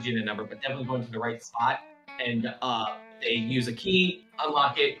punching in a number, but definitely going to the right spot. And they use a key,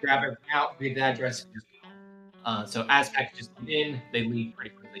 unlock it, grab everything out, read the address, and just go. So as packages come in, they leave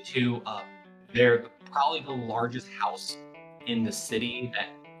pretty quickly too. They're probably the largest house in the city that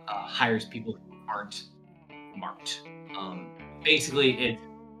hires people who aren't marked. Basically, it's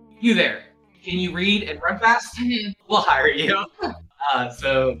you there. Can you read and run fast? We'll hire you.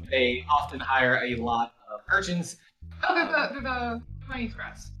 So they often hire a lot of urchins. Oh, the Pony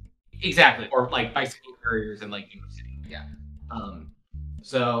Express. Exactly, or like bicycle couriers in like New York City. Yeah.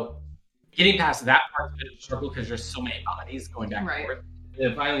 So getting past that part's a bit of a struggle because there's so many bodies going back and forth.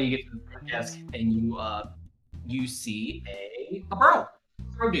 Then finally you get to the front desk and you see a bro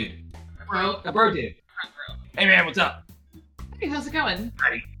dude. A bro dude. Hey man, what's up? Hey, how's it going?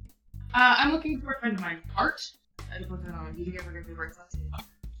 Ready. I'm looking for a friend of mine, Bart. And what's going on? Do you think ever gonna be Bart's last name?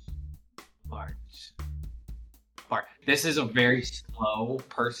 Bart. This is a very slow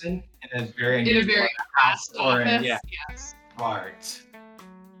person, and that's very unusual. In a very fast office. yeah. Yes. Bart.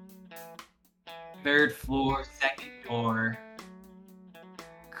 3rd floor, 2nd floor.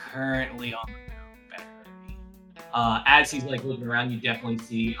 Currently on the better. As he's like looking around, you definitely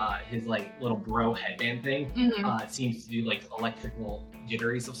see his like little bro headband thing. It seems to do like electrical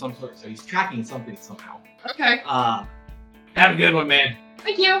jitteries of some sort, so he's tracking something somehow. Okay. Have a good one, man.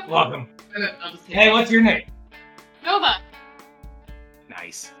 Thank you. Welcome. I'll just Hey, what's your name? Nova.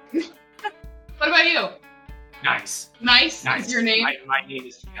 Nice. What about you? Nice. Nice. Nice. Is your name? My name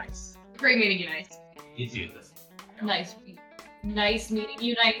is Nice. Great meeting you, Nice. You do this. Nice meeting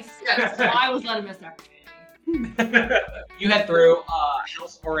you, Nice. Yes. Well, I was not a missed opportunity. You head through.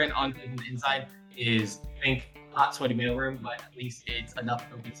 House Orin on the inside is, think, hot, sweaty mailroom, but at least it's enough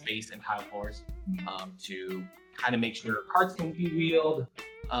open space and tile floors to kind of make sure carts can be wheeled.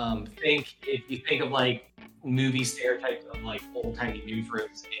 If you think of like movie stereotypes of like old timey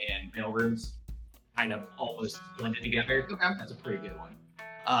newsrooms and mailrooms, kind of almost blended together. Okay. That's a pretty good one.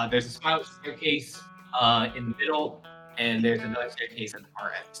 There's a spiral staircase in the middle, and there's another staircase at the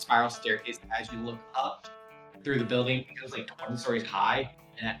far end. Spiral staircase, as you look up through the building, it goes like 20 stories high,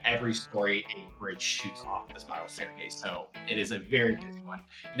 and at every story, a bridge shoots off the spiral staircase. So it is a very busy one.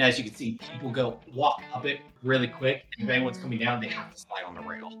 And as you can see, people walk up it really quick, and if anyone's coming down, they have to slide on the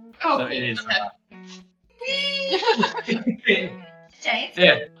rail. Oh, so cool. it is. James?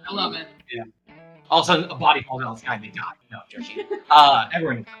 Yeah. I love it. Yeah. All of a sudden, a body falls out of the sky and they die. No, I'm joking.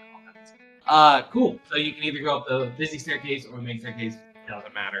 Everyone. Cool. So you can either go up the busy staircase or the main staircase. It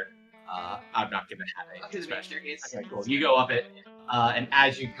doesn't matter. I'm not gonna have it. Up to the main staircase. Okay, cool. You go up it, and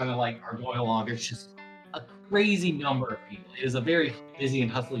as you kind of like are going along, there's just a crazy number of people. It is a very busy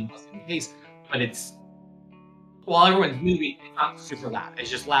and bustling case, but it's while everyone's moving, it's not super loud. It's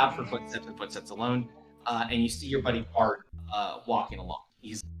just loud for footsteps and footsteps alone. And you see your buddy Bart walking along.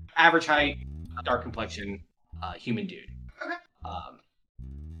 He's average height, dark complexion, human dude. Okay.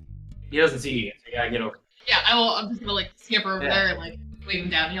 He doesn't see you, so you gotta get over. Yeah, I'm just gonna like scamper over there and like wave him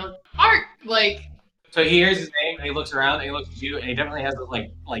down and yell, Bart! Like. So he hears his name and he looks around and he looks at you and he definitely has this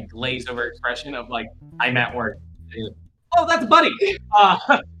like glazed over expression of like, I'm at work. Goes, oh, that's Buddy!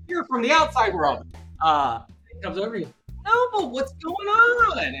 You're from the outside world. He comes over, he goes, no, but what's going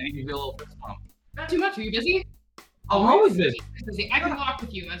on? And he gives you a little fist bump. Not too much. Are you busy? Oh, I'm always busy. I can walk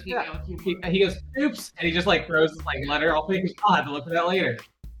with you as we go. He goes, oops, and he just like throws this like letter. I'll think I'll have to look for that later.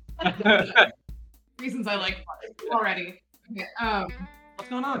 Reasons I like already. Okay, what's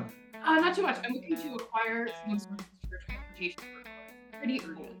going on? Not too much. I'm looking to acquire some sort of transportation. Pretty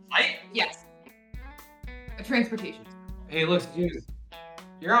urgent. What? Yes. A transportation. He looks at you.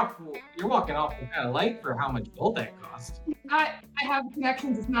 You're walking off the kind of light for how much gold that cost. I have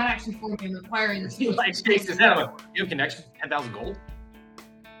connections. It's not actually for me. I'm requiring this. He like shakes his head. You have connections? 10,000 gold?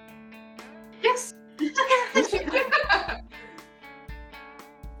 Yes.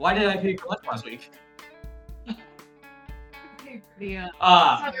 Why did I pay for lunch last week? Okay, the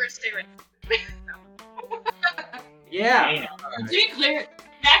Yeah. to be clear,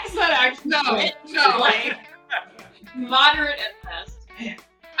 Jack's not actually no. Moderate at best.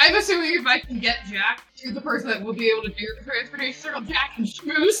 I'm assuming if I can get Jack to the person that will be able to do the transportation circle, Jack can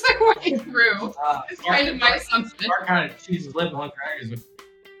schmooze their way through. It's kind of my assumption. Mark kind of chooses living on dragons.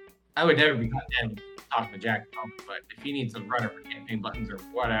 I would never be content talking to Jack, but if he needs a runner for campaign buttons or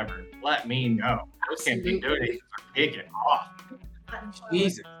whatever, let me know. Those campaign donations are taking off.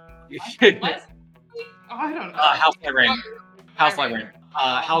 Jesus. What? Oh, I don't know. House Lyrander. House Lyrander.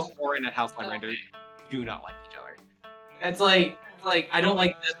 House Warren and House Lyrander do not like each other. It's like I don't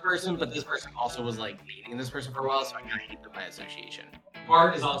like this person, but this person also was like dating this person for a while, so I kind of hate them by association.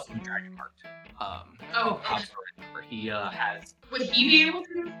 Bart is also Dragon Heart. House Lyrander, where he has. Would he be able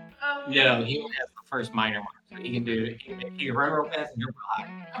to? No, he only has the first minor mark. So he can do. He can run real fast and jump real high.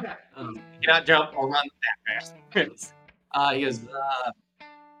 Okay. He cannot jump or run that fast. He goes,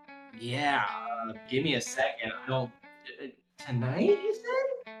 yeah. Give me a second. I don't. Tonight, you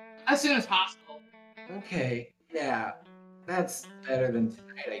said? As soon as possible. Okay. Yeah. That's better than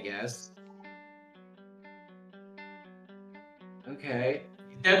tonight, I guess. Okay.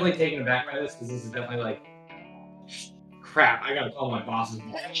 He's definitely taken aback by this because this is definitely like, crap. I gotta call my boss's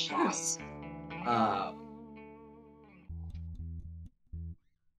boss.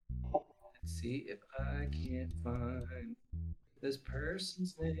 Let's see if I can't find this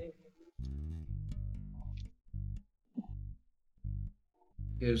person's name.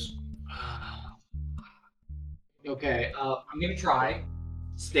 He goes, okay, I'm gonna try.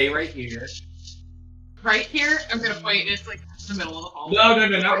 Stay right here. Right here? I'm gonna point. It's like the middle of the hall. No,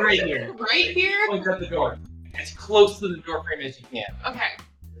 not right here. Right here? Point at the door. As close to the door frame as you can. Okay.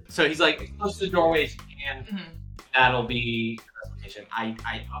 So he's like, as close to the doorway as you can. Mm-hmm. That'll be the presentation.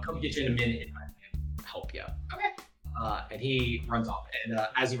 I'll come get you in a minute if I can help you. Okay. And he runs off. And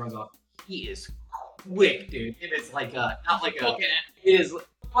as he runs off, he is quick, dude. It is like not like a. Okay. It is,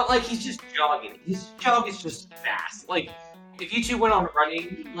 but like he's just jogging. His jog is just fast. Like if you two went on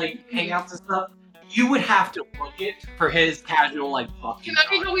running like hangouts and stuff, you would have to book it for his casual like fucking. Can that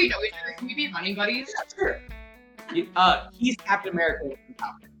be how we know each other? Can we be running buddies? Yeah, sure. He's Captain America with the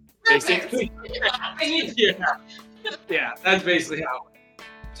power. Basically. Yeah, that's basically how it went.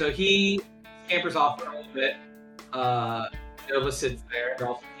 So he scampers off for a little bit. Nova sits there. There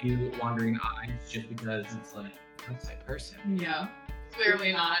are also a few wandering eyes just because it's like, what's that person? Yeah.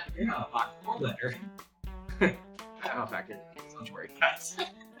 Clearly not. You're not a box 4 letter. I don't know if I could. Don't worry, guys.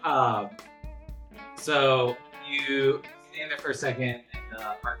 So you stand there for a second, and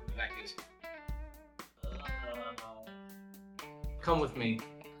Mark goes back and come with me.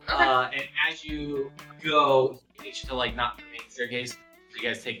 And as you go, you reach to like not the main staircase. So you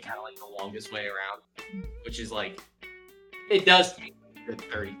guys take kind of like the longest way around, which is like it does take like a good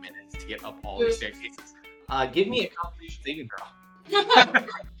 30 minutes to get up all these staircases. Give me a Constitution saving throw.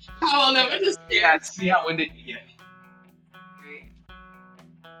 Oh no, it just yeah. See how winded you get.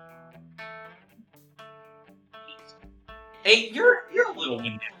 8. You're a little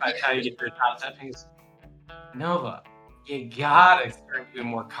winded by the time you get through the top 10 things. Nova, you gotta start doing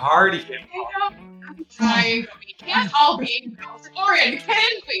more cardio. I'm trying. We can't all be foreign,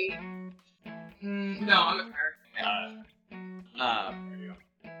 can we? No, I'm a parrot.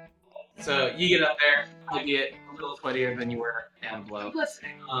 So you get up there, you get a little sweatier than you were down below.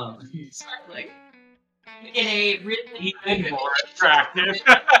 Listening. Sparkling. In a really Even more attractive.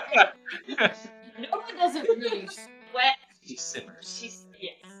 Nova doesn't really sweat. She simmers.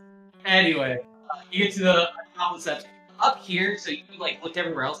 Yes. Anyway, you get to the top of the steps. Up here, so you like looked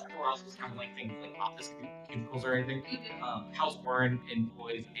everywhere else. Everywhere else was kind of like things like office cubicles or anything. House Warren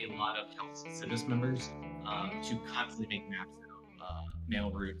employs a lot of health service members to constantly make maps of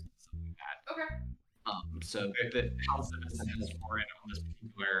mail routes and stuff like that. Okay. So the house service and House Warren on this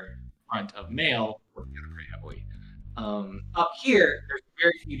particular front of mail work together pretty heavily. Up here, there's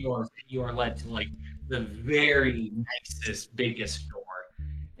very few doors, and you are led to like the very nicest, biggest door.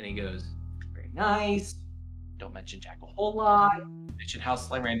 And he goes, very nice. Don't mention Jack a whole lot. Mention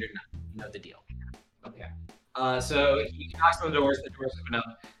House Lyrander, know the deal. Okay. So he knocks on the doors open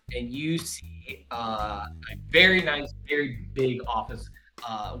up, and you see a very nice, very big office.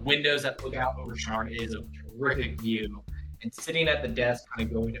 Windows that look out over Sharn is a terrific view. And sitting at the desk, kind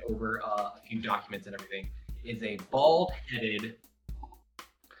of going over a few documents and everything, is a bald-headed.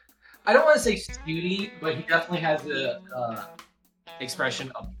 I don't want to say snooty, but he definitely has the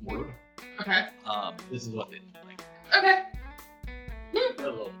expression of bored. Okay. This is what it like. Okay. A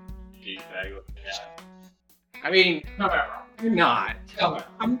little douchebag looking guy. I mean, not that wrong. You're not. You're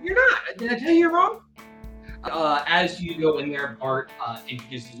not. Did I tell you you're wrong? As you go in there, Bart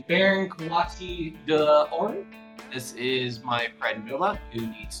introduces Baron Kawati de Orin. This is my friend Nova, who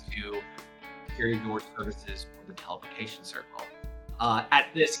needs to carry your services for the teleportation circle. At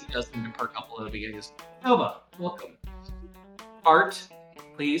this, he does seem to perk up a little bit. He goes, Nova, welcome. Bart,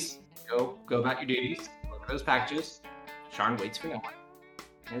 please go about your duties. Look at those packages. Sean waits for no one.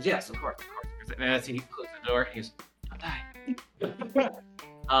 He goes, yes, of course. And as he closes the door, he goes, don't die.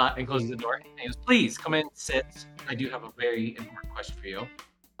 And closes the door. And he goes, please come in, sit. I do have a very important question for you.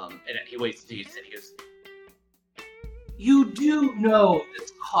 And he waits until you sit. He goes, you do know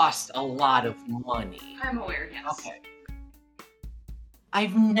this costs a lot of money. I'm aware, yes. Okay.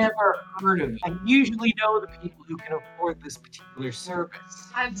 I've never heard of it. I usually know the people who can afford this particular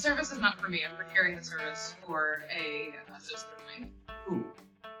service. The service is not for me. I'm procuring the service for a sister of mine. Who?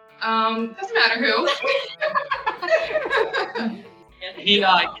 Doesn't matter who. He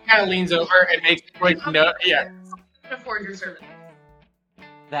kind of leans over and makes a quick note. Yeah. I can afford your service.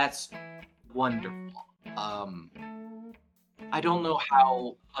 That's wonderful. I don't know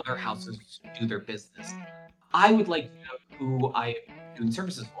how other houses do their business. I would like to know who I am doing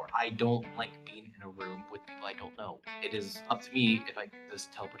services for. I don't like being in a room with people I don't know. It is up to me if I do this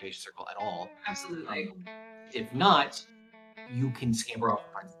teleportation circle at all. Absolutely. If not, you can scamper off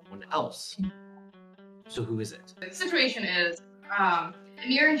and find someone else. So who is it? The situation is, a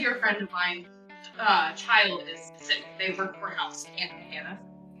near and dear friend of mine, child is sick. They work for House Canada.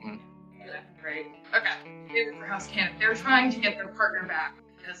 Right? Okay. They work for House Canada. They're trying to get their partner back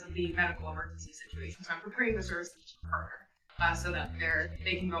because of the medical emergency situation. So I'm preparing the service to partner so that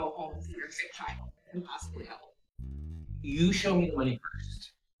they can go home and see their sick child and possibly help. You show me the money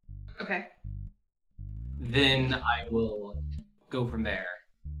first. Okay. Then I will go from there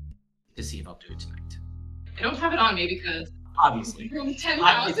to see if I'll do it tonight. I don't have it on me because obviously from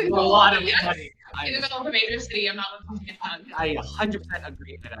 10,000 a lot of money. In the middle of a major city, I'm not looking to get done. I 100%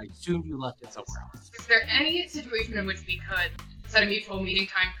 agree, and I assume you left it somewhere else. Is there any situation in which we could set a mutual meeting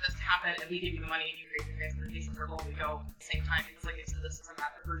time for this to happen, and we give you the money and you create the transportation circle and we go at the same time? Because, like I said, this is a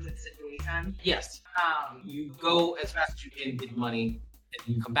rather urgent situation. Yes. You go as fast as you can, get the money,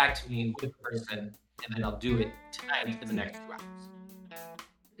 and you come back to me with the person, and then I'll do it tonight in the next 2 hours.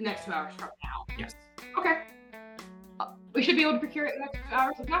 The next 2 hours from now? Yes. Okay. We should be able to procure it in the next 2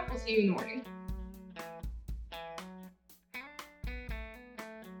 hours. If not, we'll see you in the morning.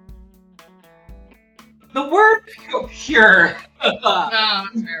 The word procure.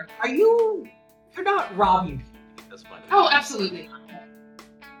 That's fair. You're not robbing people with this money. Oh, absolutely not.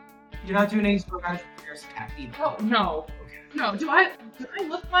 You're not doing any sort of magic terrorist attack either. Oh, no. No, do I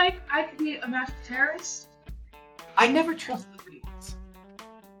look like I could be a magic terrorist? I never trusted anyone.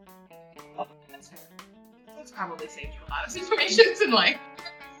 Oh, that's fair. That's probably saved you a lot of situations in life.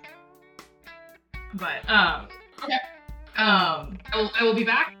 But, okay. I will be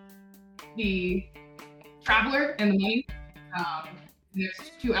back. The traveler and the money in the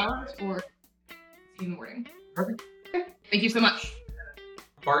next 2 hours or see you in the morning. Perfect. Okay. Thank you so much.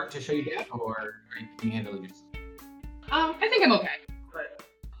 Bart, to show you down, or can you handle it yourself? I think I'm okay.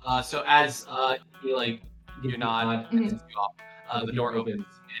 But so as you give a nod and sends you off, the door opens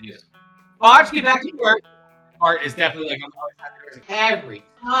and he goes, Bart, get back to work. Bart is definitely on the other side of the door every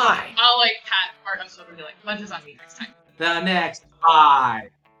time. I'll pat Bart on the shoulder and be like, lunch is on me next time. The next 5. I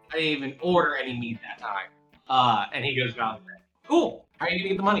didn't even order any meat that time. And he goes about there. Cool. How are you gonna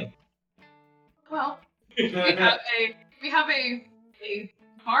get the money? Well, we have a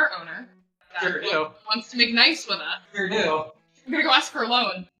bar owner that Sure do. wants to make nice with us. Sure do. I'm gonna go ask for a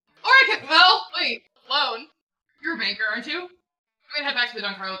loan. Or I could, wait, loan? You're a banker, aren't you? I'm gonna head back to the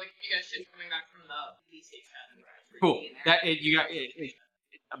Don Carlo because you guys should be coming back from the police station. Cool. You got it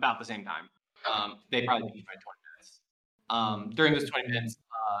about the same time. They probably need by 20 minutes. During those 20 minutes,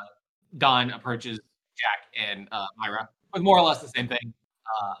 Don approaches Jack and Myra with more or less the same thing.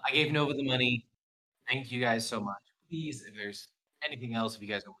 I gave Nova the money. Thank you guys so much. Please, if there's anything else, if you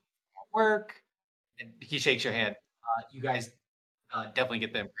guys don't work, and he shakes your hand. You guys definitely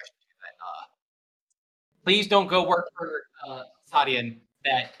get the impression that please don't go work for Sadian,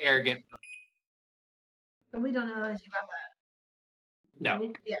 that arrogant. But we don't know anything about that.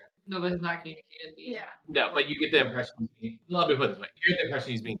 No. Yeah. Nobody's not communicated. Yeah. No, but you get the impression he's being, let me put it this way, you get the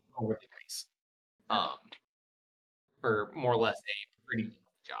impression he's being overly nice. For more or less a pretty good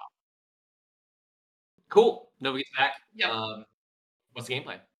job. Cool. Nobody gets back. Yeah. What's the game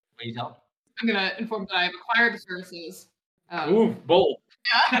plan? What do you tell him? I'm gonna inform that I've acquired the services. Ooh, bold.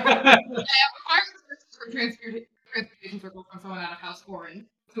 Yeah. I have acquired the services for transportation circle from someone out of House Orin.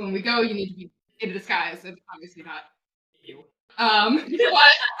 So when we go, you need to be in a disguise. It's obviously not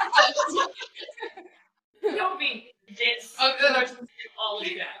Don't be this. All of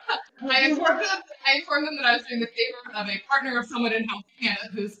that. I informed them that I was doing the favor of a partner of someone in Health Canada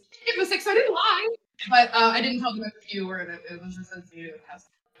who's hypnotic, so I didn't lie. But I didn't tell them it was you or that it was associated with House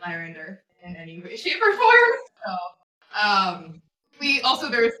Lyrander in any way, shape, or form. So, we also,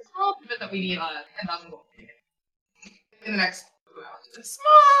 there's a small bit that we need on 10,000 gold in the next 2 hours.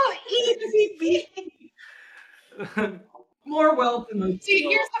 Small, easy More wealth than the See,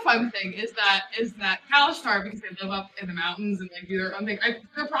 here's the fun thing: is that Kalishtar, because they live up in the mountains and like do their own thing, they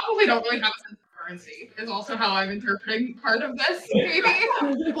probably don't really have a sense of currency. Is also how I'm interpreting part of this. Maybe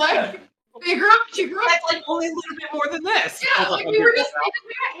like she grew up. That's like only a little bit more than this. Yeah, like we got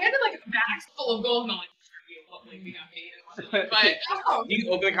handed like bags full of gold, and I'm like, like we got paid. But You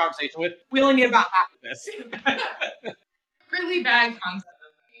can open the conversation with, we only need about half of this. really bad concept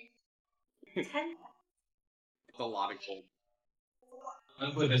of money. It's a lot of gold.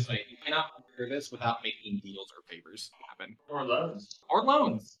 Let's put it this way, you cannot do this without making deals or favors happen. Or loans. Or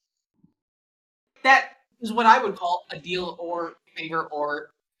loans. That is what I would call a deal or favor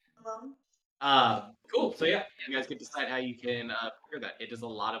or... Cool. So yeah, you guys can decide how you can procure that. It is a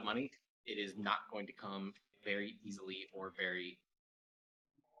lot of money. It is not going to come very easily or very...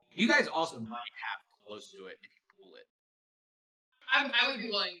 You guys also might have close to it if you pool it. I would be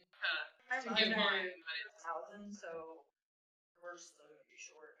willing to give mine, but it's 1,000, so we're still gonna be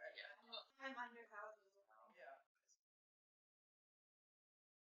short. I'm under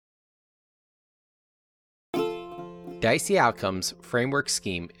 1,000 as well. Dicey Outcomes Framework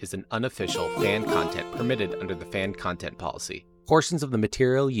Scheme is an unofficial fan content permitted under the fan content policy. Portions of the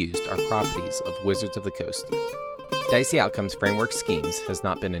material used are properties of Wizards of the Coast. Dicey Outcomes Framework Schemes has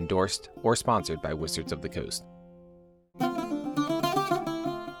not been endorsed or sponsored by Wizards of the Coast.